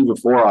seen some of you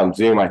before on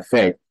Zoom. I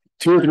think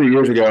 2 or 3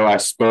 years ago, I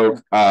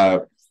spoke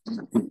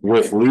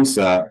with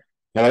Lisa,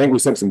 and I think we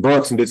sent some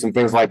books and did some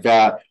things like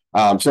that.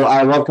 So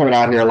I love coming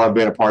out here. I love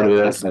being a part of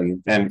this,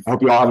 and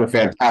hope you all have a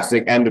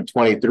fantastic end of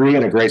 23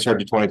 and a great start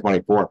to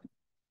 2024.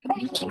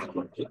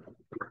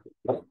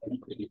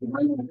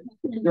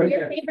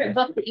 Your favorite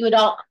book that you would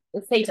all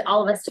say to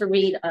all of us to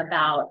read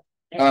about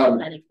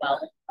money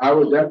wealth? I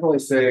would definitely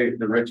say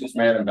The Richest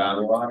Man in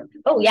Babylon.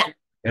 Oh yeah,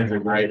 It's a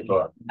great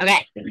book.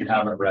 okay. If you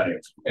haven't read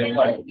it, it's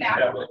like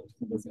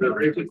The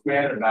Richest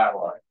Man in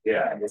Babylon.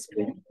 Yeah,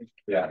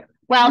 yeah.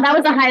 Well, that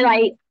was a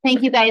highlight.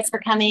 Thank you guys for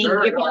coming.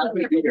 Sure. You're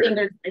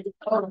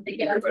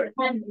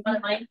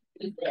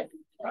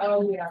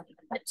oh yeah,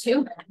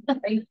 2.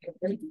 Thank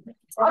you.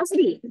 Awesome.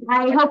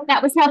 I hope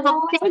that was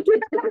helpful. Thank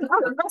you.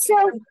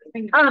 Also,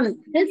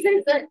 this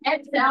is the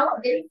Excel.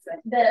 It's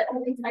the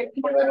only type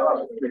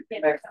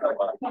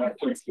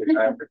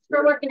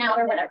for working out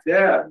or whatever.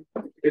 Yeah,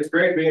 it's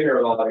great being here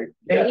with all of you.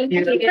 Thank you.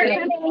 You're going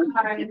to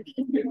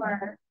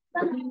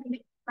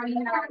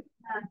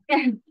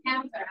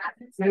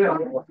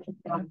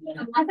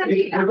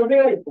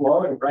be like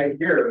blowing right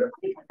here.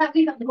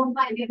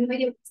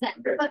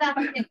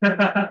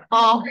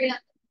 Oh.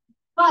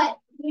 But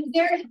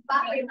there's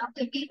enough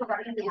people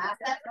running the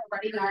assets or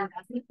running our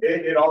investment.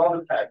 It all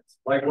depends.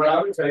 Like what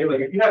I would tell you,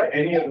 like if you have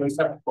any of those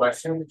type of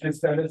questions,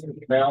 just send us an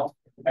email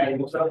and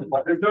we'll send them.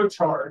 Like there's no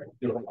charge.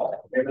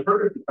 And the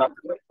purpose is not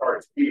to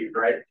charge fees,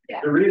 right?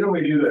 Yeah. The reason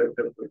we do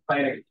the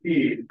planning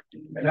fees,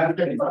 and that's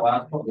been for the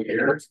last couple of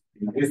years,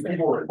 is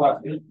people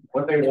requested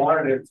what they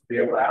wanted is to be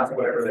able to ask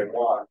whatever they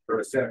want for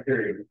a set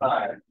period of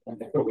time.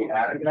 And so we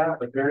added that,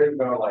 but there is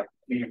no like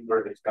fee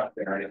for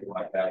discussion or anything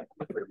like that.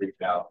 We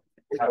reach out.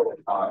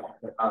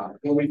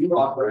 When we do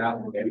offer an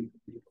application,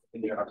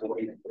 you know,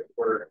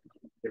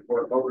 if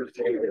we're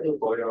overstating the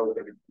portfolio, we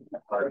can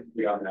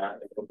be on that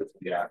and focus on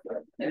the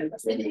asset.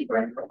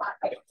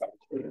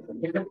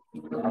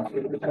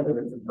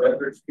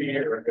 Leverage fee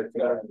or if it's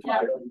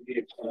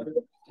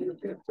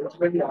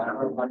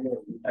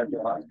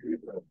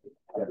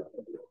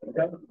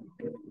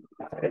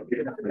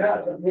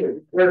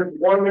we're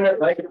 1 minute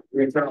late.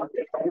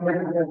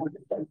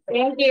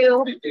 Thank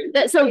you.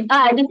 So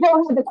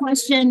Nicole had the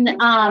question,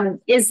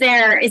 is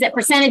it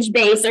percentage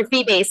based or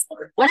fee based?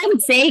 What I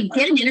would say,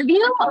 get an interview.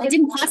 It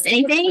didn't cost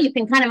anything. You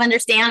can kind of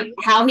understand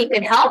how he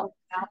could help.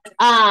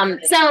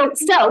 So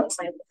stoked.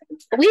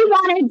 We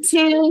wanted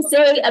to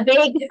say a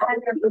big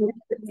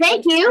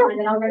thank you,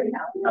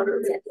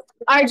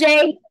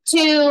 RJ,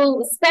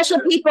 to special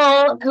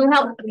people who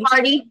helped the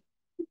party.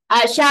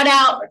 Shout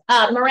out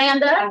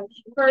Miranda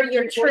for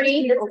your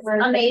tree. This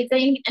is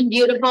amazing and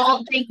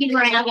beautiful. Thank you,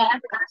 Miranda.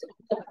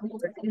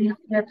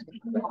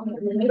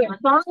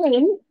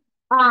 Farming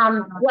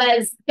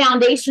was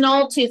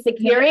foundational to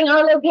securing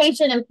our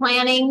location and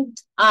planning.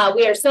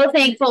 We are so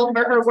thankful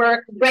for her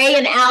work. Ray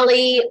and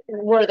Allie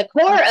were the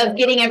core of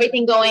getting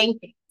everything going.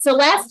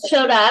 Celeste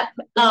showed up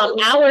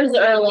hours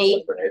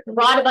early,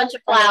 brought a bunch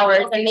of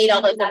flowers, and made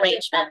all those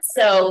arrangements.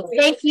 So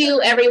thank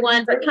you,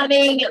 everyone, for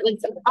coming. It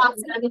was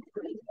awesome.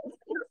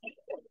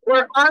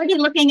 We're already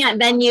looking at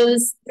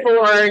venues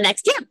for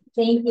next year.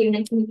 Thank you.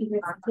 Nice to meet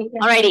you.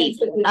 All righty.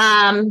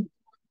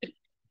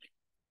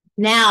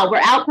 Now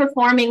we're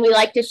outperforming. We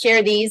like to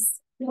share these,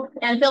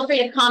 and feel free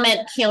to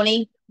comment,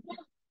 Keone.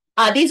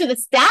 These are the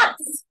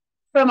stats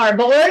from our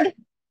board.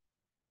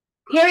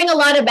 Hearing a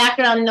lot of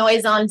background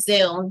noise on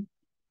Zoom.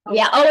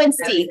 Yeah. Oh, and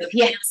Steve.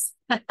 Yes.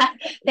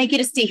 Thank you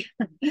to Steve.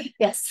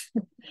 Yes.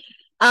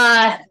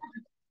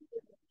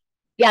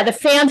 Yeah, the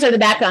fans are the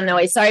background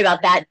noise. Sorry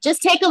about that.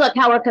 Just take a look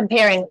how we're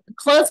comparing.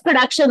 Closed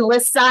production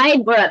list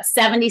side, we're up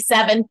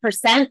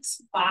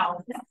 77%.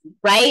 Wow.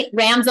 Right?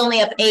 Rams only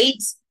up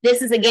 8%.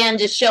 This is again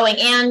just showing,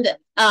 and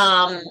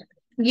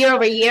year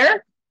over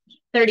year,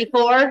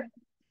 34%.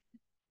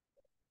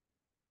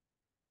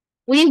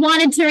 We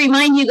wanted to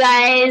remind you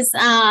guys,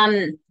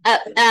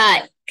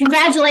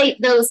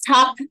 congratulate those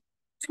top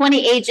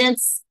 20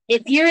 agents.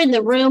 If you're in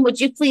the room, would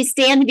you please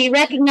stand to be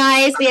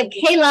recognized? We have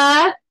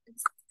Kayla,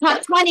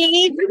 top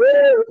 20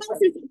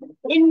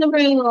 in the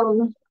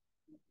room.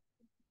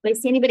 Do I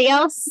see anybody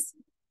else?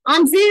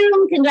 On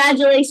Zoom,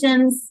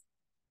 congratulations.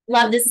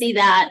 Love to see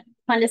that.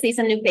 Fun to see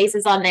some new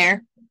faces on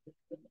there.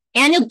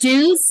 Annual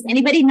dues.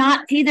 Anybody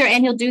not paid their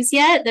annual dues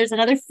yet? There's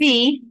another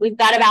fee. We've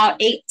got about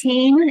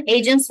 18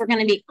 agents we're going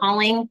to be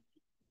calling.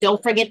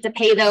 Don't forget to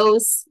pay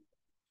those.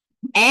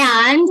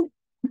 And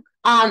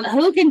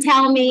who can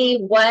tell me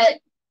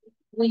what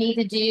we need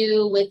to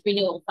do with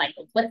renewal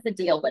cycles? What's the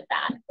deal with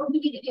that?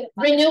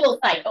 Renewal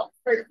cycle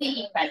for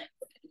CE credits.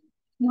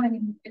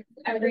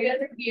 Every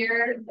other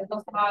year, it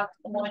will cost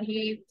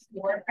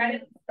 24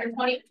 credits or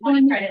 20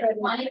 credits.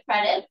 20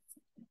 credits.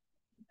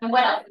 And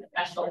what else is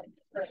special?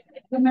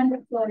 Remember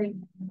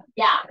floating.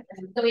 Yeah.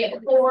 So we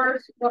have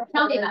 4. Well,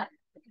 tell me that.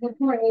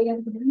 4A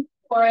and B.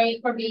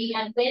 4A, 4B,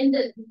 and when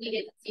does we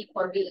get to see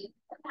 4B?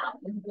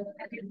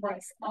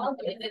 All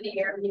the way through the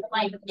year.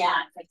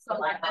 Yeah, so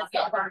like let's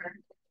get burner.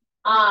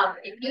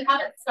 If you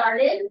haven't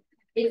started,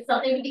 it's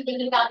something to be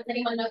thinking about. Does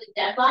anyone know the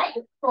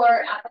deadline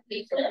for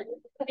application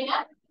coming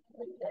up?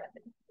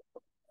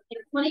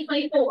 It's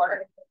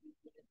 2024,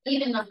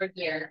 even numbered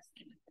years.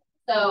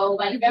 So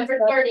by November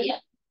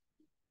 30th.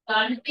 So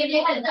I'm just giving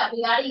you a heads up.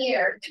 We got a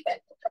year.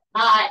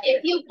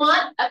 If you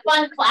want a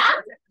fun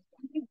class,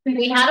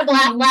 we had a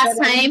blast last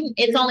time.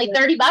 It's only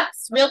 $30.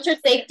 Realtor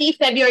Safety,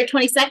 February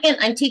 22nd.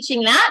 I'm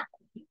teaching that.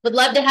 Would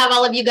love to have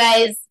all of you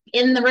guys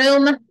in the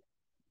room.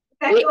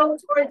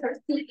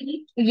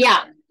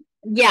 Yeah.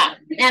 Yeah.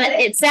 And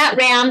it's at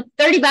RAM,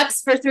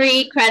 $30 for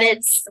 3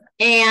 credits.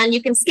 And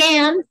you can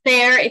scan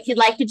there if you'd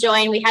like to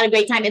join. We had a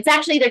great time. It's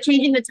actually, they're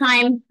changing the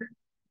time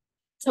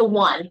to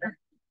 1.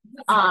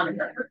 I'll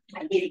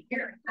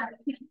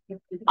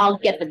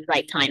get the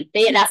right time.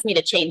 They had asked me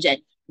to change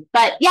it.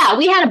 But yeah,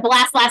 we had a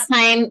blast last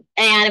time,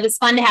 and it was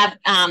fun to have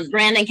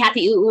Brandon and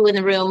Kathy Uu in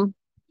the room.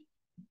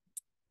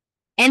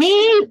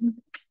 Any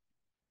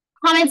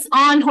comments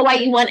on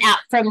Hawaii One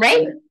app from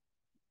Ray?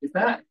 Is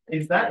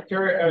that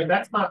during,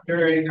 that's not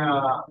during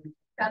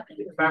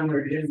family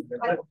reunion?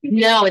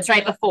 No, it's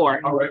right before.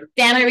 All right.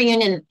 Family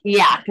reunion,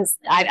 yeah, because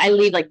I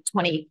leave like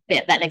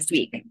 25th, that next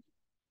week.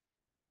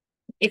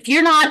 If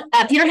you don't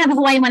have a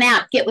Hawaii One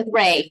app, get with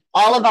Ray.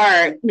 All of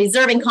our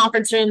reserving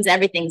conference rooms,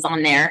 everything's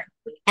on there,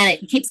 and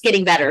it keeps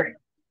getting better.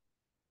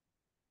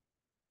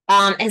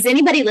 Has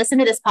anybody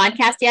listened to this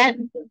podcast yet?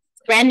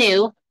 It's brand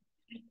new.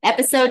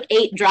 Episode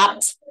 8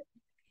 dropped.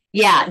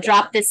 Yeah,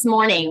 dropped this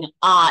morning.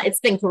 It's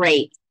been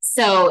great.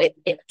 So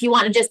if you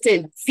want just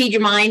to feed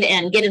your mind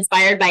and get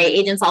inspired by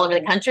agents all over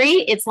the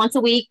country, it's once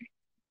a week.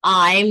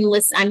 I'm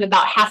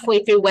about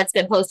halfway through what's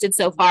been posted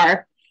so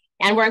far.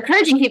 And we're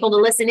encouraging people to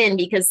listen in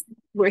because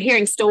we're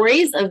hearing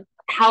stories of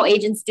how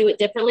agents do it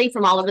differently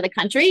from all over the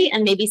country,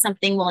 and maybe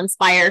something will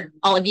inspire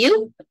all of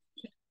you.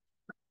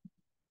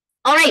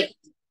 All right,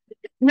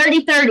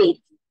 Nerdy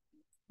 30.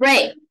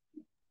 Ray.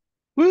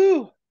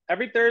 Woo!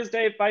 Every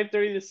Thursday,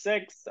 5:30 to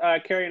 6,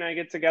 Carrie and I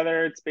get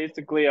together. It's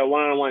basically a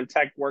one-on-one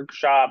tech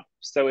workshop.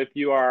 So if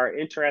you are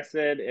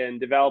interested in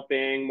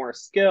developing more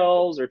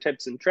skills or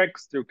tips and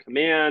tricks through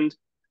Command,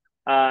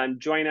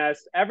 join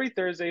us every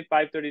Thursday,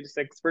 5:30 to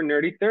 6 for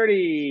Nerdy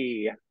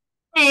 30.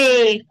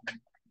 Hey,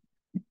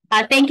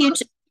 thank you.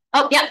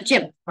 Oh, yeah,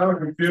 Jim. I'm a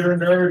computer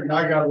nerd and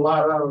I got a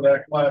lot out of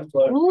that class.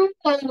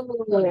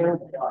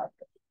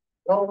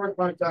 Well worth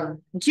my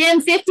time.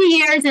 Jim, 50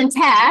 years in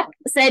tech,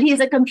 said he's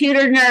a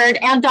computer nerd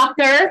and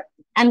doctor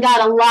and got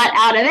a lot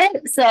out of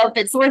it. So if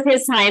it's worth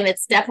his time,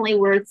 it's definitely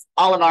worth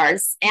all of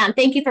ours. And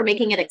thank you for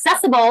making it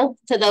accessible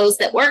to those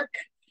that work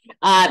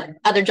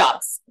other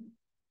jobs.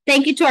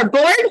 Thank you to our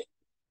board.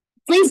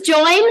 Please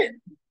join.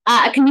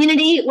 A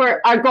community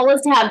where our goal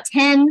is to have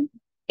 10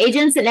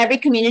 agents in every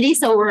community,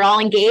 so we're all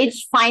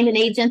engaged. Find an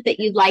agent that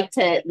you'd like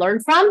to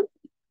learn from.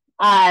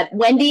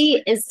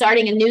 Wendy is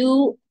starting a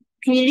new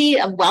community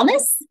of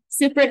wellness.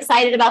 Super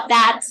excited about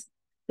that.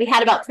 We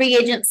had about 3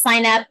 agents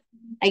sign up.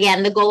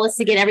 Again, the goal is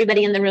to get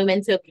everybody in the room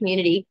into a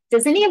community.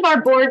 Does any of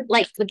our board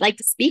would like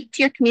to speak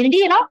to your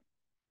community at all?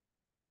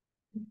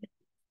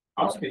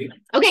 I'll speak.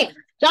 Okay,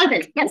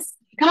 Jonathan, yes,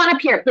 come on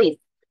up here, please.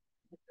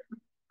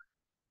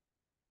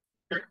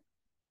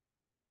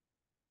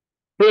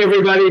 Hey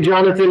everybody,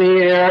 Jonathan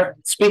here.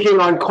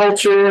 Speaking on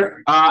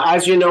culture,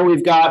 as you know,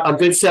 we've got a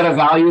good set of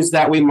values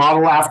that we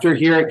model after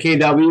here at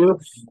KW,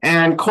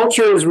 and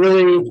culture is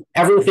really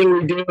everything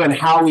we do and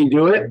how we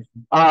do it.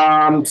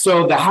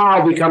 So the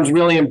how becomes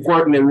really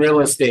important in real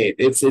estate.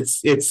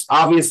 It's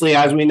obviously,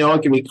 as we know,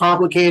 it can be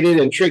complicated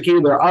and tricky.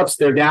 There are ups,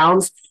 there are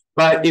downs.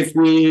 But if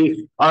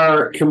we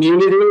are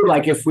community,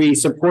 like if we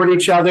support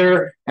each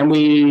other and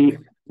we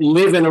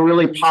live in a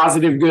really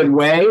positive, good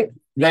way,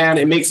 then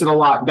it makes it a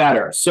lot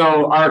better.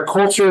 So our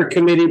culture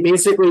committee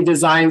basically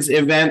designs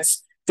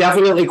events,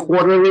 definitely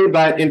quarterly,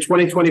 but in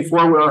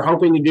 2024, we're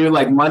hoping to do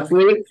like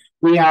monthly.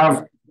 We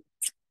have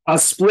a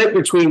split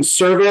between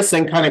service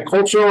and kind of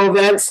cultural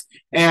events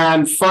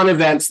and fun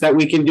events that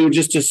we can do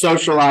just to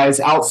socialize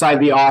outside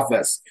the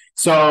office.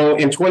 So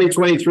in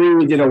 2023,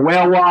 we did a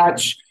whale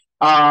watch.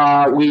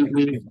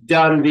 We've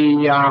done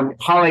the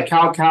Hale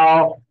Cow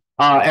Cow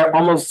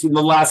almost in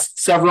the last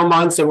several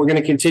months, and we're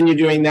going to continue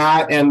doing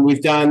that. And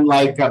we've done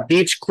like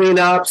beach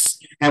cleanups,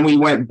 and we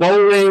went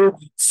bowling.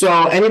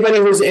 So anybody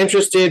who's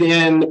interested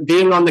in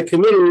being on the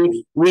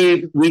committee,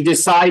 we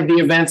decide the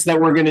events that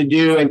we're going to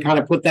do and kind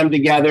of put them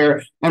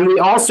together. And we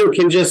also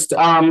can just,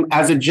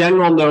 as a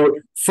general note,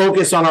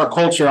 focus on our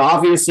culture.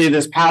 Obviously,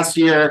 this past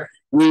year,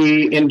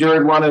 we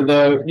endured one of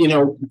the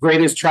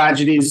greatest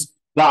tragedies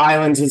the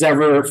islands has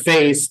ever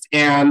faced,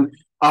 and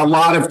a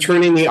lot of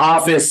turning the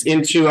office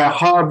into a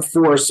hub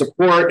for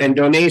support and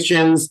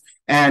donations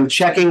and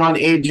checking on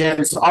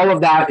agents. All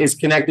of that is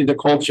connected to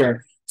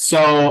culture.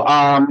 So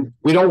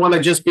we don't want to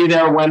just be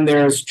there when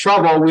there's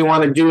trouble. We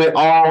want to do it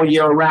all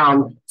year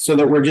round so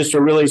that we're just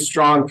a really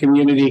strong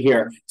community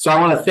here. So I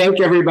want to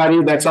thank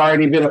everybody that's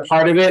already been a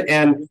part of it,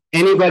 and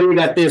anybody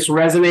that this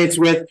resonates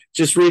with,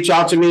 just reach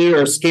out to me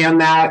or scan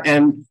that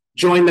and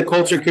join the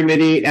culture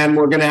committee, and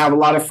we're going to have a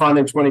lot of fun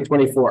in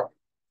 2024.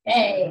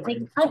 Hey, thank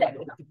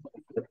you.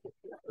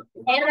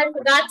 And I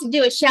forgot to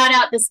do a shout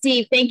out to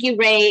Steve. Thank you,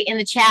 Ray, in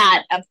the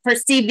chat for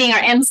Steve being our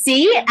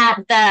MC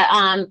at the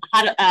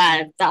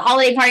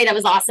holiday party. That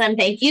was awesome.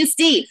 Thank you,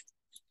 Steve.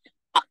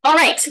 All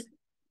right.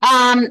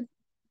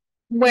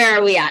 Where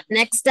are we at?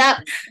 Next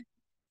up.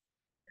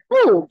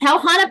 Oh,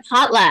 Pauhana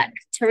Potluck.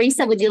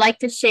 Teresa, would you like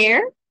to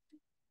share?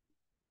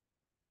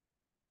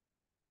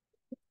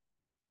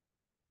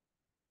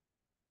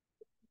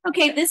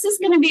 Okay, this is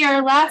going to be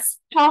our last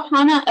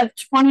Pauhana of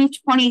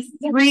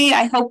 2023.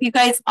 I hope you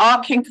guys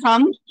all can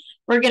come.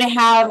 We're going to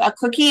have a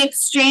cookie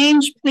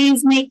exchange.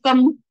 Please make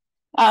them,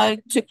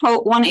 to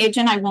quote one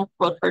agent, I won't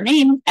quote her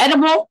name,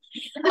 edible,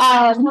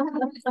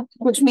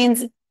 which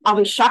means I'll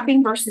be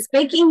shopping versus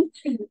baking.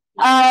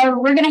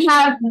 We're going to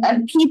have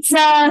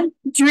pizza,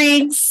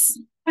 drinks,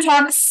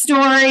 talk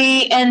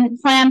story, and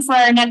plan for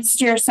our next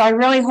year. So I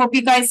really hope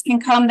you guys can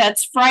come.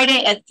 That's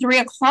Friday at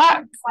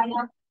 3:00.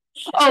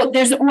 Oh,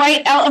 there's a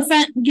white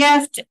elephant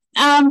gift,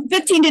 $15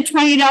 to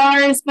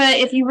 $20, but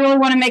if you really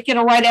want to make it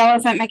a white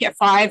elephant, make it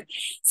 $5.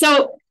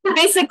 So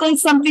basically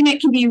something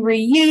that can be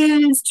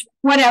reused,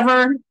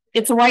 whatever.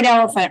 It's a white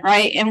elephant,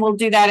 right? And we'll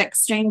do that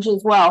exchange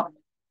as well.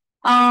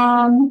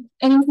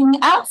 Anything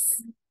else?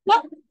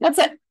 No, that's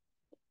it.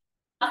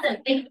 Awesome.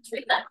 Thank you,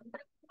 Teresa.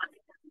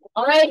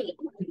 All righty.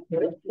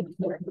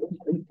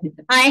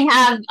 I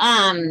have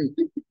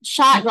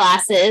shot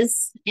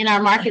glasses in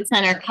our market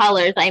center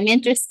colors. I'm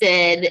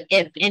interested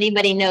if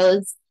anybody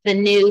knows the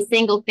new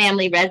single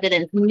family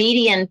residence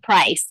median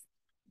price.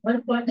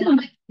 What?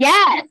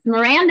 Yes,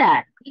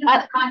 Miranda. You know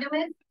what condo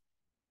is?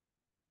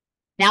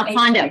 Now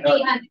condo.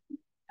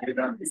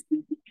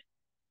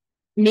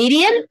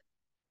 Median?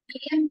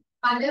 Median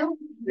condo?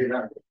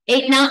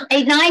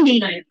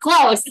 890.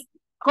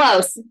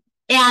 Close.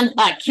 And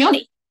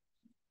CUNY.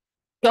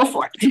 Go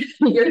for it.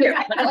 You're here.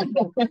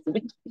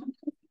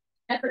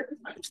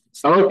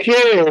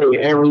 Okay,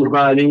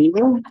 everybody.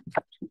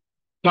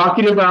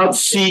 Talking about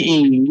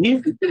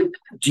CE.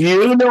 Do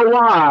you know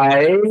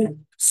why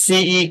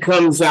CE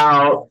comes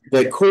out,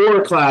 the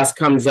core class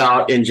comes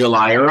out in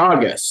July or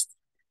August?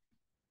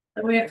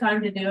 Do we have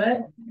time to do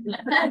it?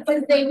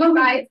 Because they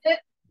revised it.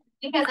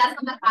 Because that's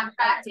when the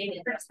contract,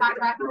 first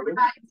contract was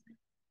revised.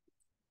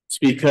 It's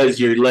because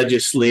your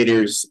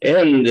legislators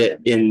end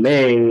in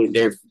May.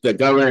 The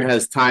governor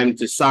has time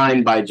to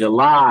sign by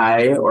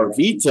July or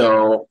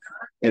veto,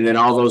 and then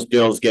all those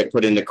bills get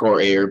put into core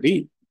A or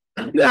B.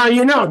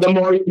 Now, the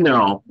more you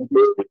know.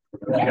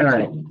 All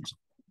right.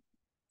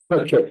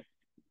 Okay.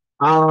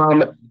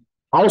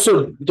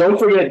 Also, don't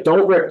forget,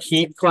 don't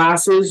repeat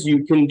classes.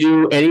 You can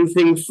do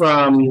anything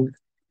from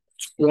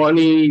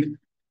 20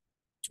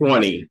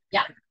 20.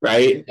 Yeah.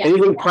 Right? Yeah.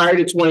 Anything prior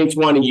to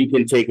 2020, you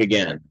can take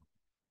again.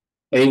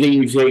 Anything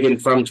you've taken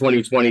from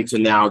 2020 to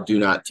now, do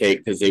not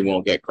take because they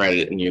won't get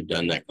credit and you've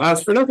done that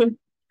class for nothing.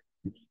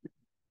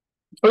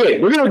 Okay,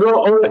 we're going to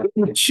go over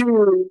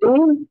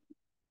to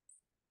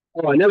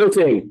another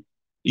thing.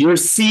 Your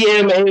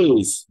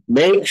CMAs.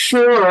 Make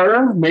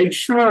sure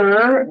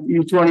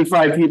you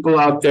 25 people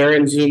out there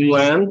in Zoom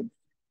land,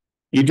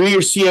 you do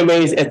your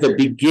CMAs at the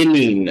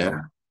beginning,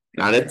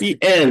 not at the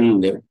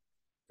end,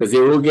 because they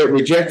will get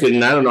rejected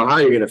and I don't know how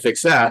you're going to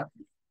fix that.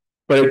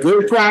 But a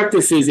good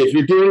practice is if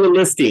you're doing the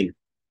listing,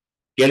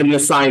 get them to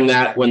sign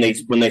that when they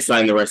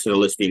sign the rest of the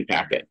listing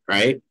packet,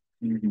 right?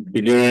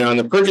 You're doing it on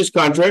the purchase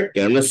contract,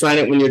 get them to sign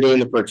it when you're doing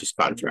the purchase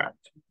contract.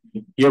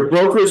 Your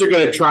brokers are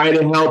going to try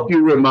to help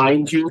you,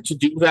 remind you to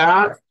do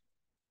that.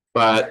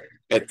 But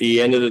at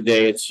the end of the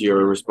day, it's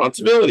your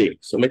responsibility.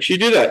 So make sure you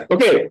do that.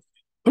 Okay.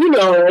 Who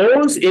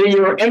knows in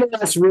your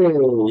MLS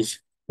rules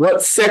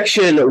what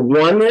section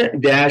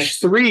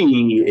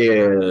 1-3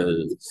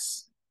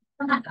 is?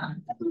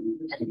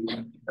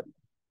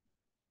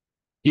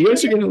 You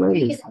guys are going to learn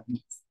this.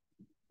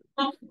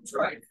 That's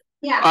right.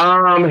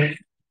 Yeah.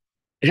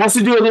 It has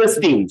to do with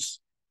listings.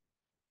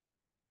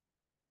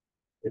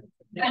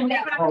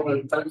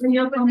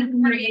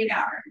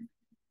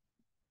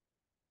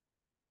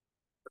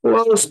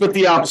 Close, but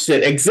the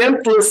opposite.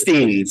 Exempt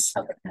listings.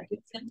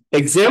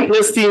 Exempt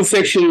listing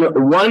section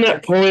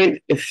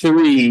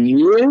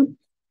 1.3.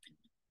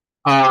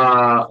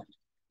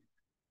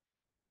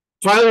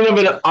 Filing of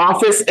an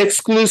office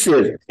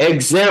exclusive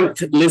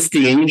exempt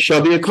listing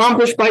shall be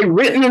accomplished by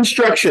written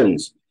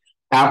instructions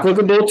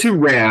applicable to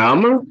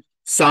RAM,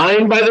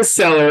 signed by the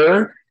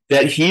seller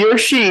that he or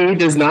she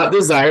does not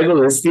desire the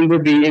listing to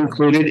be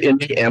included in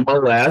the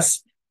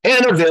MLS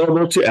and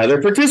available to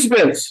other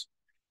participants.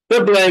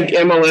 The blank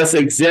MLS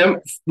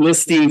exempt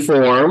listing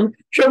form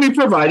shall be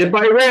provided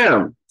by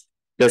RAM.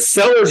 The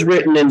seller's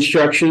written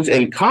instructions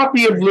and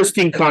copy of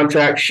listing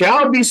contract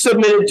shall be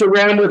submitted to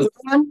RAM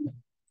within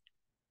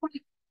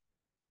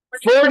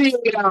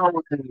 48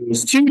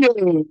 hours, 2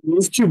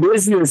 days, 2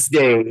 business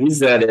days,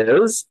 that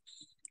is,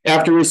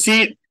 after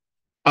receipt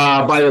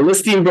by the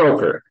listing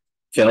broker.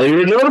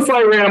 Failure to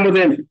notify RAM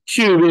within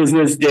 2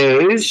 business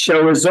days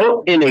shall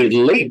result in a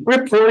late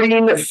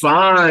reporting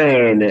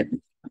fine.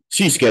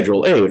 See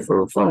Schedule A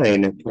for a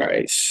fine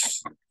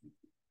price.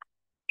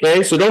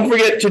 Okay, so don't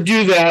forget to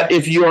do that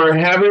if you are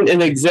having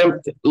an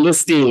exempt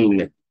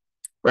listing,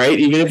 right?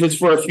 Even if it's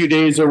for a few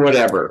days or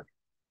whatever.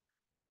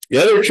 The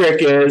other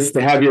trick is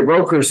to have your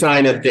broker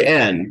sign at the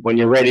end when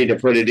you're ready to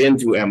put it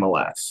into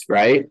MLS,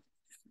 right?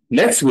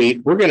 Next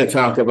week, we're going to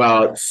talk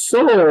about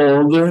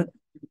sold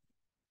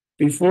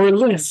before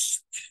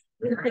list.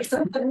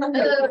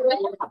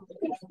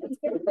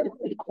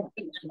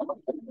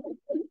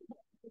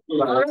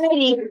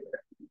 Alrighty.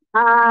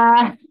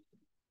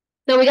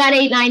 So we got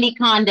 890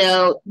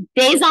 condo.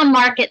 Days on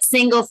market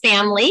single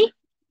family.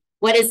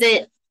 What is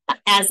it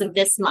as of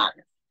this month?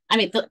 I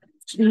mean, the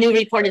new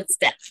reported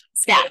stats.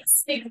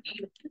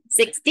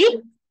 60.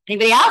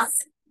 Anybody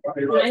else?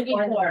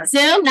 94.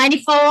 Zoom,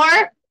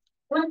 94.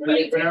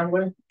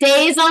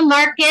 Days on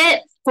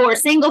market for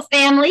single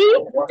family.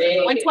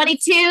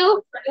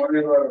 122.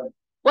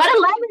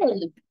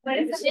 111.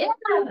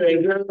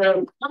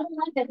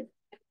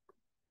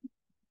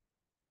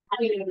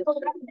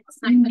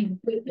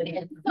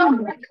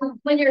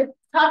 When you're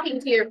talking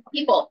to your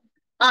people,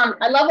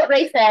 I love what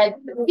Ray said.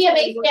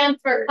 CMA stands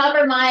for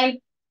cover my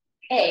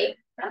A.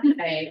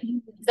 Okay.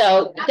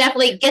 So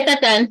definitely get that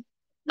done.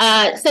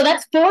 So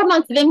that's 4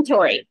 months of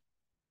inventory.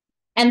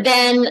 And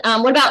then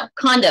what about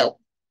condo?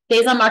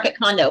 Days on market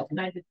condo.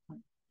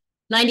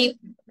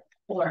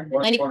 94.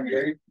 94.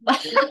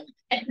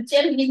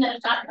 Jim, you need another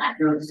shot at that.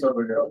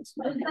 401.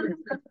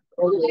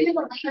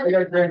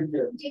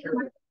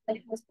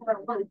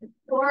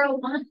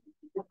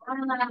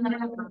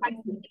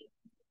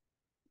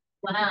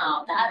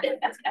 Wow, that's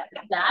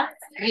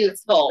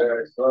useful.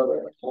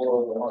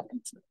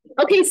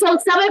 Okay, so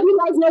some of you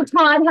guys know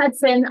Todd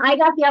Hudson. I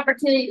got the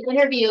opportunity to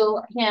interview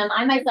him.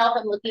 I myself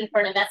am looking for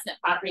an investment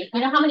property.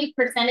 You know how many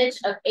percentage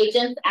of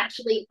agents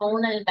actually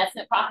own an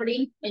investment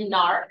property in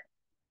NAR?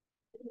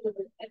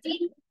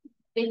 50?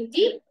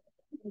 50?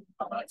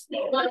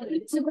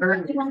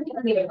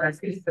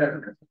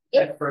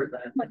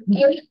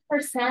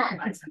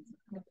 8%.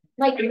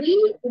 Like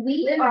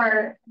we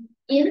are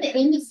in the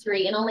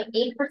industry and only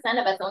 8%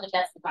 of us own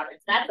investment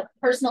properties. That's a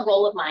personal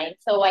goal of mine.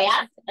 So I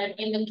asked an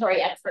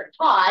inventory expert,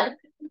 Todd,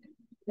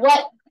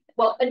 what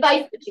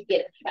advice would you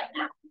give right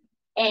now?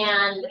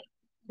 And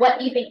what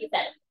do you think he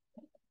said?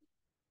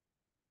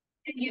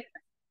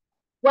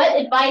 What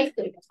advice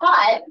did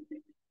Todd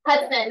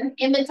Hudson,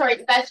 inventory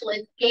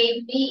specialist,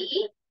 gave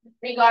me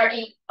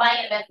regarding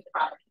buying investment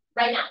property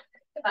right now?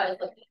 If I was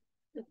looking.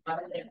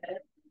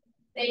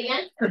 Say it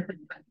again.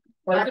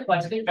 What's the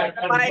question?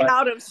 Buy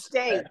out of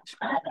state.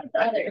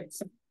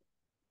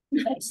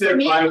 Sit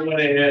by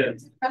what it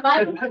is.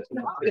 Buy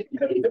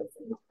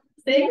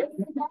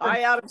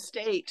out of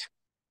state.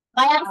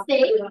 Buy out of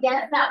state,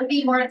 yes, that would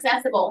be more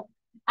accessible.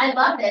 I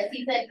love this.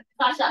 He said,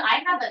 Sasha,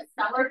 I have a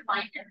seller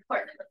finance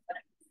course.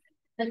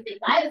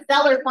 I have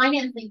seller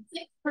financing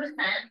 6%,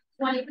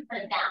 20%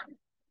 down.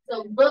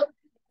 So look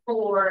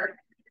for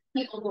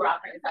people who are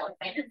offering seller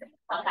financing.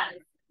 So that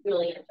is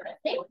really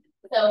interesting.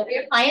 So for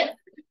your clients.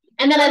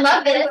 And then I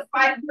love this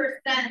 5%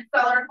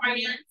 seller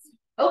finance.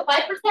 Oh,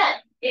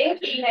 5% in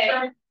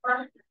Kihei.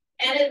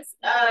 And it's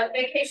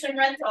vacation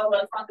rental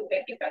was on the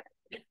vacation.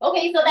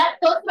 Okay, so that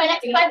goes to my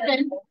next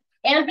question.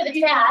 And for the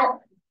chat,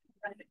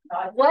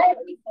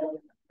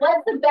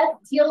 what's the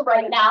best deal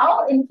right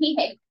now in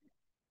Kihei?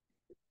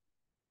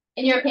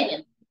 In your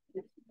opinion?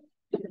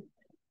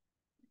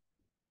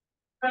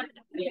 And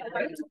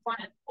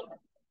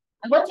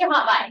what's your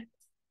hot buy?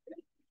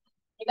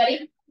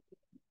 Anybody?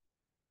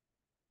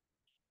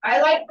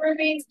 I like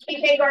Ruby's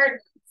Kihei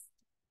Gardens.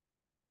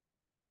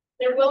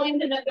 They're willing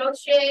to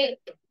negotiate.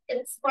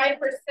 It's 5%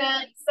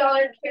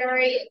 seller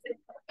carry. It's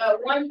a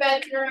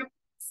 1-bedroom,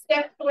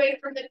 steps away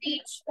from the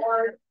beach,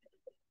 or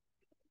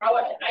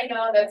I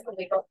know that's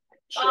illegal.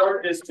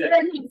 Short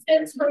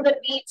distance from the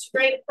beach,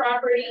 great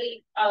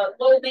property,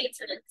 low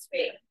maintenance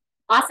fee.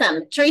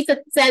 Awesome. Teresa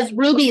says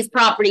Ruby's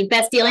property,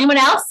 best deal. Anyone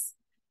else?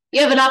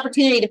 You have an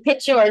opportunity to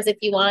pitch yours if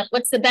you want.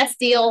 What's the best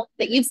deal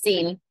that you've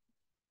seen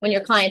when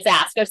your clients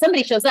ask? Or if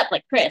somebody shows up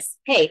like Chris,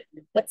 hey,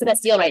 what's the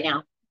best deal right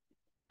now?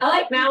 I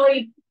like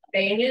Maui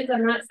Bayes.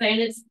 I'm not saying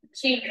it's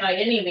cheap by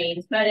any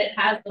means, but it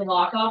has the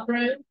lock-off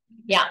room.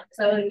 Yeah.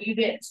 So you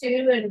get 2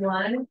 in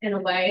 1 in a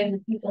way,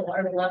 and people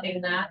are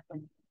loving that.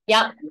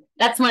 Yep.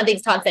 That's one of the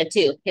things Todd said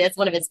too. That's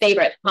one of his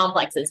favorite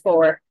complexes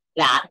for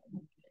that.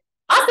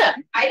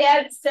 Awesome. I'd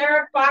add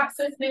Sarah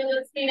Fox's new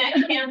listing at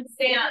Camp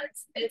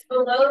Sands. It's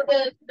below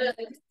the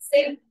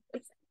same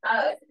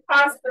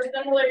cost for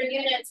similar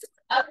units. It's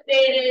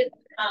updated.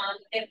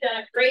 They've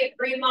done a great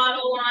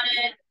remodel on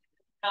it.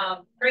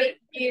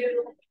 Great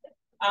view.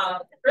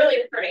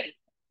 Really pretty.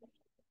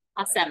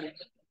 Awesome. If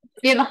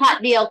you have a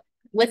hot deal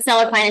with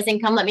seller financing,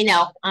 come let me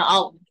know.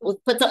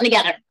 We'll put something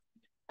together.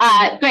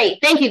 Great.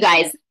 Thank you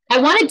guys. I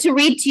wanted to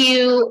read to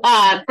you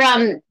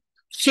from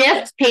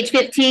Shift, page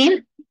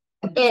 15.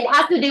 It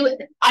has to do with,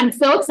 I'm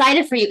so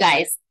excited for you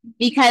guys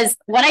because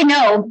what I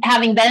know,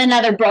 having been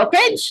another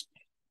brokerage,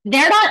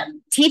 they're not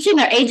teaching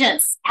their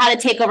agents how to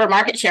take over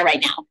market share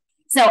right now.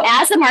 So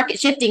as the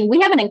market's shifting,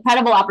 we have an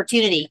incredible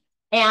opportunity.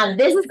 And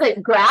this is the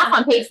graph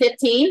on page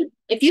 15.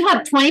 If you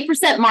have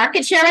 20%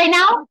 market share right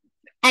now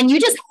and you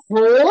just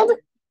hold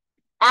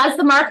as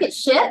the market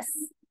shifts,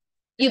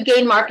 you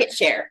gain market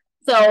share.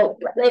 So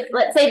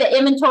let's say the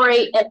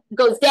inventory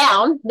goes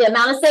down, the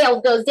amount of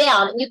sales goes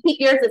down, and you keep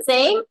yours the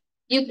same,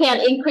 you can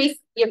increase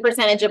your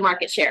percentage of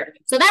market share.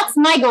 So that's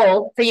my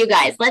goal for you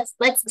guys. Let's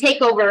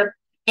take over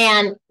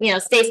and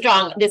stay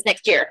strong this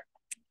next year.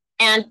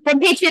 And from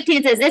page 15,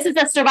 it says, this is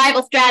a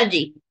survival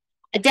strategy.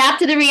 Adapt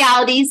to the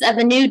realities of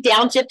the new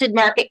downshifted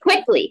market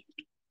quickly.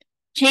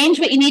 Change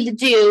what you need to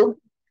do.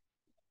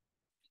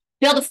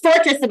 Build a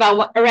fortress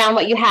around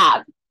what you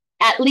have.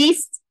 At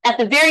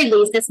the very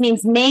least, this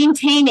means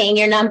maintaining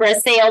your number of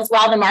sales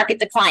while the market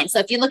declines. So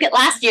if you look at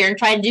last year and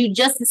try to do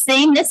just the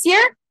same this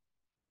year,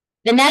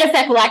 the net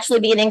effect will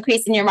actually be an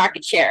increase in your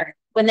market share.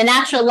 When the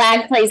natural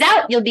lag plays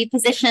out, you'll be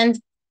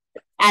positioned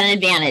at an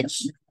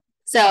advantage.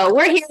 So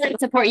we're here to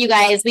support you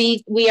guys.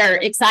 We are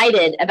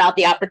excited about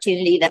the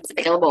opportunity that's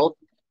available.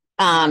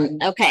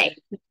 Okay,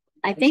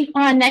 I think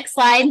on next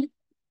slide,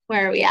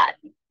 where are we at?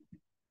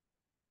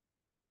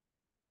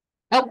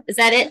 Oh, is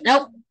that it?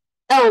 Nope.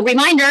 Oh,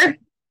 reminder.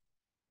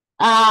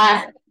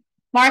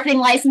 Marketing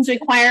license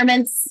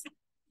requirements.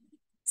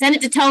 Send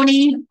it to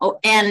Tony. Oh,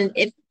 and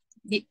if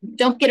you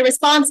don't get a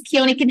response,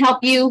 Keone can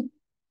help you.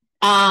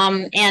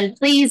 And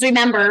please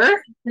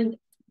remember,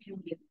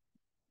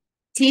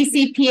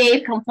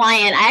 TCPA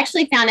compliant. I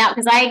actually found out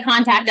because I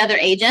contact other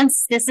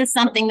agents. This is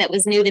something that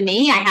was new to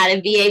me. I had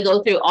a VA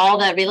go through all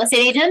the real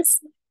estate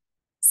agents.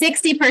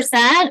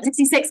 60%,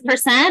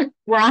 66%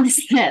 were on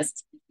this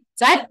list.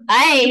 So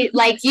I,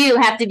 like you,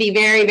 have to be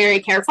very, very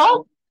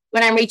careful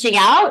when I'm reaching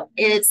out.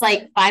 It's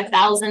like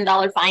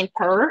 $5,000 fine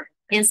per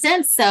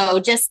instance. So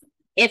just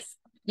if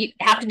you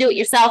have to do it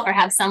yourself or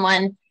have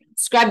someone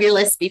scrub your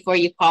list before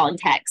you call and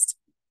text.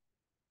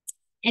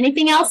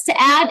 Anything else to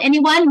add?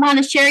 Anyone want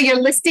to share your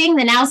listing?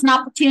 Then now's an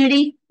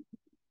opportunity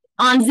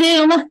on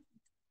Zoom.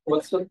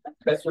 What's the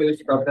best way to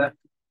scrub that?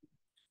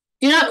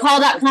 Do not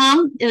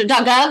call.com,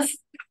 .gov.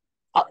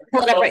 I'll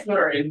pull it up right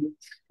here.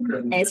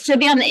 It should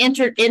be on the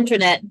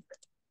internet.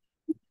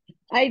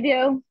 I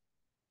do.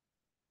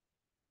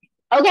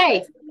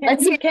 Okay,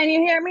 let's see. Can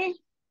you hear me?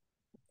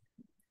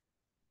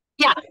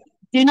 Yeah,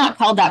 do not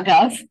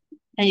call.gov,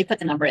 and you put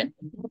the number in.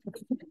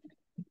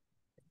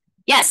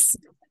 Yes.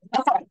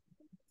 Okay.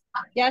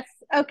 Yes.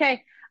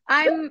 Okay.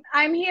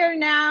 I'm here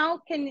now.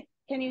 Can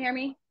you hear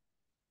me?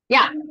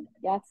 Yeah.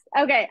 Yes.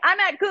 Okay. I'm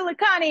at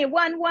Kulakani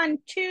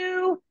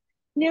 112.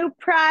 New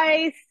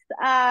price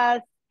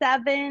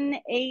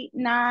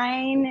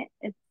 789.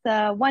 It's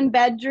a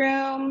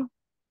 1-bedroom,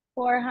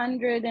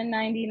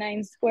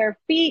 499 square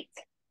feet,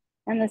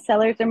 and the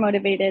sellers are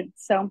motivated.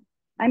 So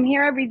I'm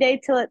here every day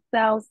till it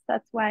sells.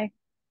 That's why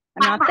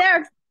I'm not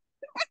there.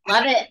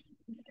 Love it.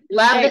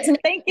 Love Okay, it.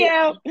 thank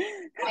you.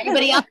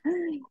 Anybody else?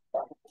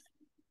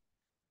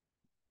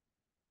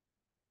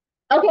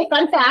 Okay,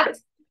 fun fact.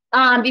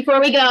 Before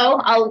we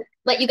go, I'll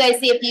let you guys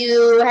see if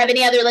you have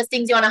any other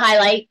listings you want to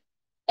highlight.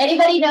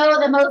 Anybody know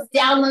the most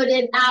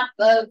downloaded app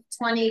of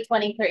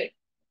 2023?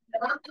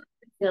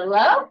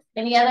 Hello?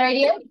 Any other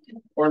ideas?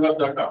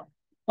 Pornhub.com.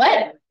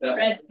 What?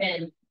 Yeah.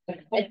 Redfin.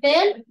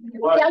 Redfin?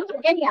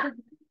 Download any app.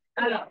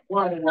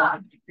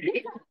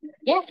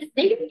 Yes,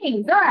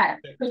 thinking, Zora.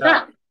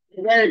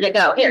 Where did it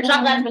go? Here,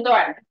 shot glass with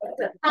Dora.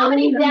 How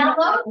many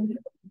downloads do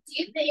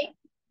you think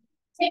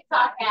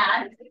TikTok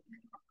had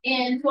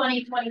in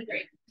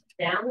 2023?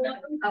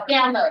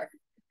 Download.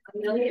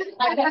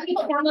 Like, got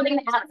people downloading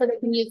the app so they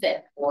can use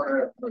it.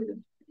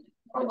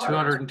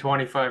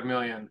 225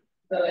 million.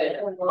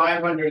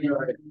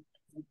 500.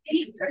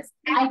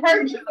 I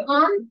heard this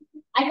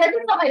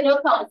on my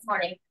road call this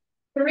morning.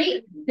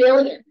 3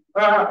 billion.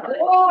 3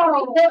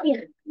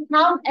 billion.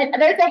 And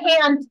there's a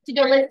hand to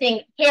do a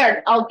listing.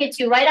 Here, I'll get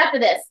you right after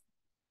this.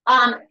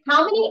 How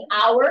many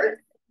hours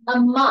a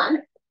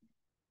month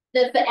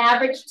does the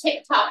average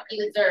TikTok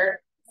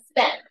user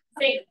spend?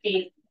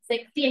 60.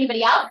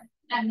 Anybody else?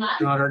 I'm not.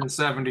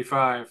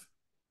 275.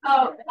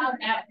 Oh,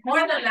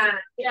 more than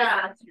that.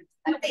 Yeah.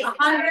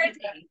 100.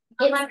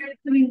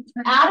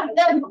 Out of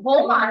the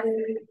whole month,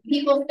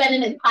 people spend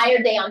an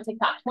entire day on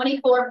TikTok.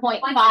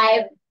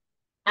 24.5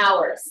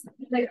 hours.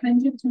 Like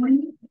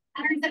 120?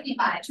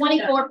 175.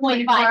 24.5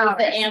 is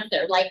the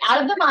answer. Like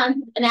out of the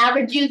month, an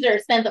average user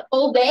spends a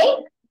full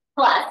day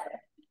plus.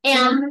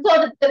 And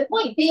so the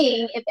point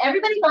being, if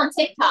everybody's on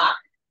TikTok,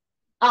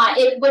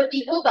 it would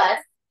behoove us.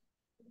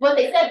 What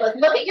they said was,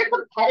 look at your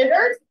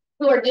competitors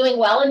who are doing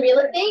well in real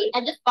estate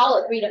and just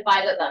follow 3 to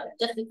 5 of them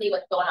just to see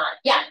what's going on.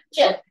 Yeah,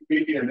 Jim.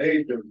 Speaking of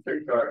age of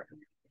TikTok.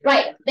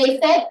 Right. They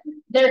said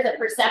there's a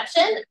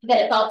perception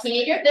that it's all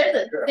teenagers. There's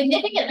a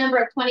significant number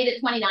of 20 to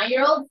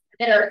 29-year-olds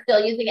that are still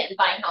using it and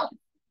buying homes.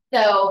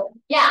 So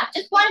yeah,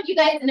 just wanted you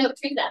guys to know,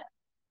 Teresa.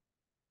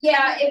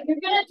 Yeah, if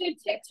you're gonna do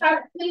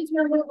TikTok, please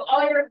remove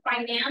all your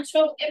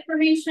financial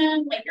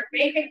information, like your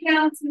bank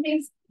accounts and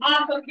things,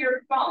 off of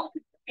your phone.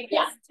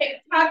 Because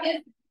TikTok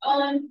is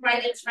owned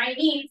by the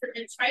Chinese, and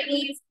the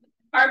Chinese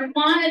are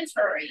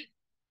monitoring.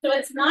 So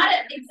it's not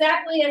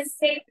exactly a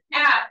safe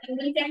app. You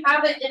need to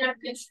have it in a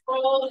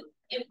controlled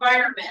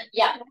environment.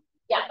 Yeah,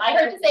 I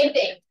heard the same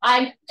thing.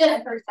 I'm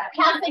just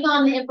passing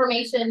on the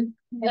information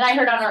that I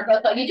heard on our call.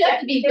 So you do have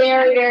to be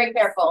very, very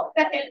careful.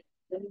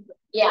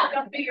 Yeah.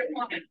 Don't do your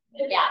phone.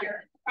 Yeah.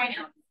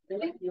 Finance.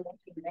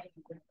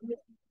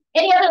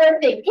 Any other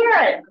listing?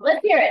 Karen,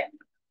 let's hear it.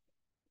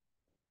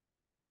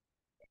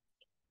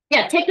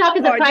 Yeah, TikTok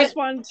is a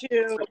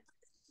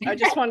I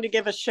just wanted to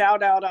give a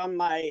shout out on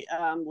my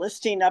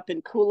listing up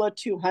in Kula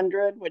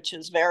 200, which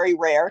is very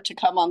rare to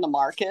come on the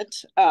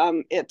market.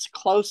 It's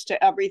close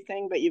to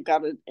everything, but you've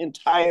got an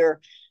entire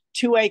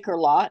 2-acre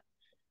lot,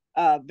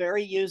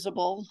 very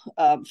usable,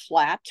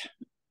 flat,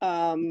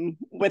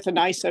 with a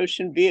nice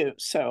ocean view.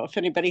 So if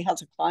anybody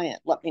has a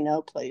client, let me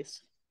know,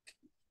 please.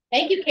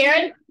 Thank you,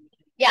 Karen.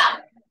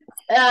 Yeah.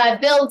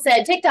 Bill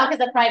said TikTok is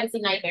a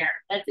privacy nightmare.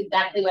 That's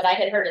exactly what I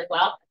had heard as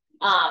well.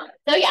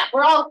 So yeah,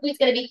 we're always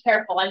going to be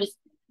careful. I'm just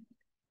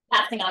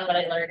passing on what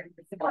I learned.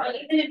 Well,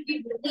 even if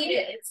you delete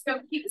it, it still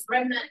keeps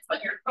remnants on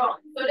your phone.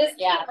 So it is,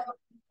 yeah.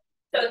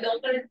 So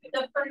those are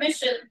the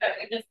permissions that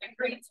we just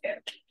agreed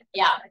to.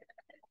 Yeah.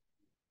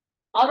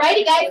 All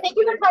righty, guys. Thank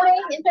you for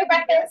coming. Enjoy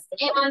breakfast,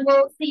 and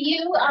we'll see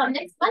you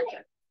next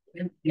Monday.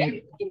 Thank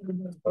you,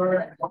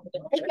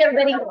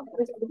 everybody.